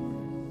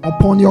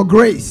upon your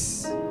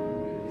grace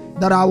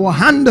that I will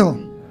handle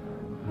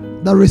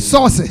the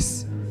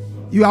resources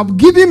you have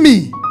given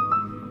me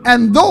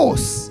and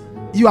those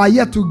you are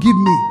yet to give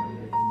me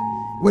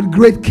with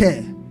great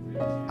care.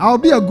 I will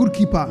be a good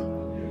keeper.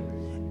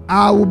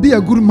 I will be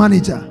a good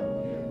manager.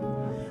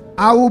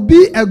 I will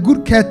be a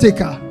good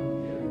caretaker.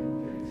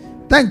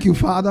 Thank you,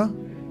 Father,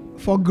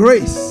 for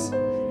grace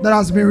that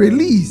has been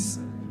released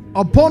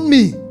upon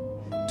me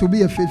to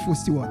be a faithful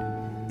steward.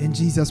 In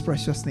Jesus'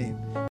 precious name.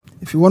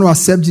 If you want to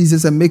accept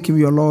Jesus and make him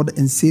your Lord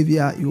and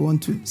Savior, you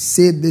want to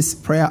say this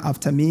prayer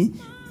after me.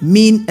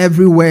 Mean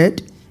every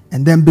word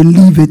and then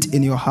believe it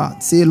in your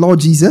heart. Say, Lord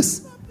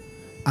Jesus,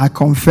 I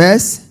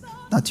confess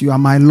that you are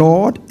my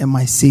Lord and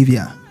my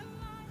Savior.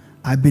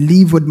 I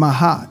believe with my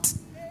heart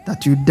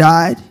that you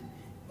died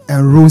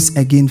and rose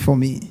again for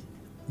me.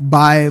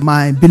 By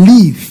my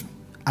belief,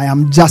 I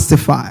am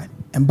justified.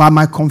 And by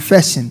my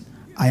confession,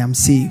 I am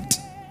saved.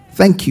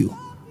 Thank you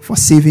for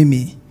saving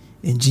me.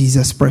 In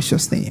Jesus'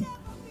 precious name.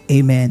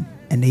 Amen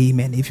and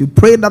amen. If you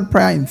pray that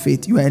prayer in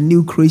faith, you are a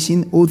new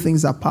creation. All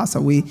things are passed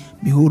away.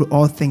 Behold,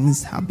 all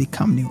things have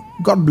become new.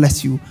 God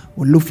bless you.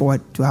 We'll look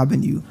forward to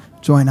having you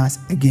join us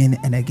again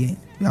and again.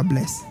 You are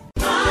blessed.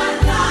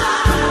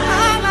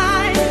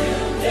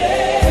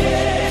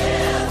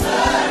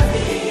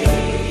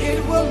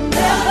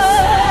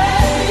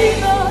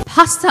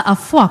 Pastor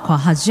Afoakwa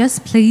has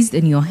just placed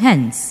in your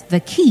hands the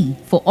key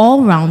for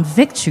all-round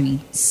victory,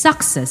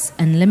 success,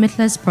 and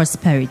limitless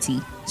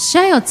prosperity.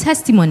 Share your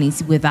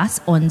testimonies with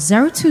us on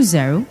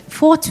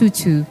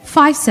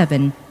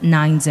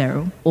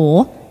 020-422-5790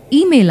 or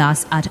email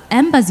us at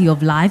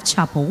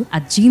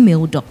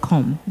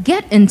embassyoflifechapel@gmail.com.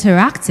 Get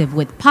interactive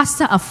with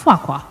Pastor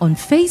Afoakwa on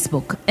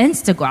Facebook,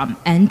 Instagram,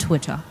 and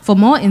Twitter. For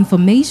more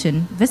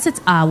information, visit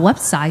our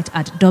website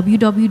at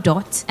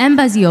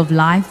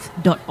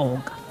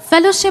www.embassyoflife.org.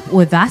 Fellowship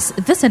with us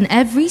this and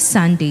every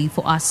Sunday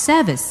for our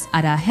service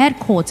at our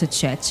headquarter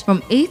church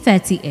from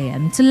 8:30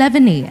 a.m. to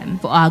 11 a.m.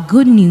 for our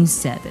Good News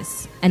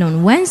service. And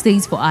on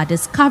Wednesdays for our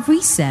Discovery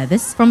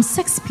service from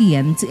 6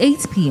 p.m. to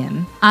 8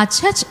 p.m. Our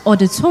church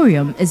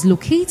auditorium is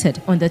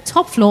located on the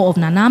top floor of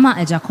Nanama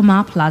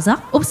Ejakoma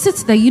Plaza,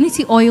 opposite the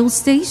Unity Oil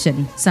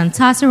Station,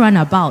 Santata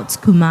Runabout,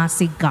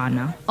 Kumasi,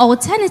 Ghana.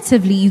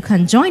 Alternatively, you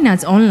can join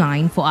us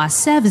online for our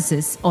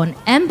services on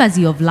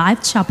Embassy of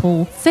Life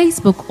Chapel,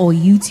 Facebook or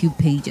YouTube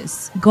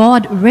pages.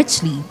 God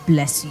richly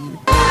bless you.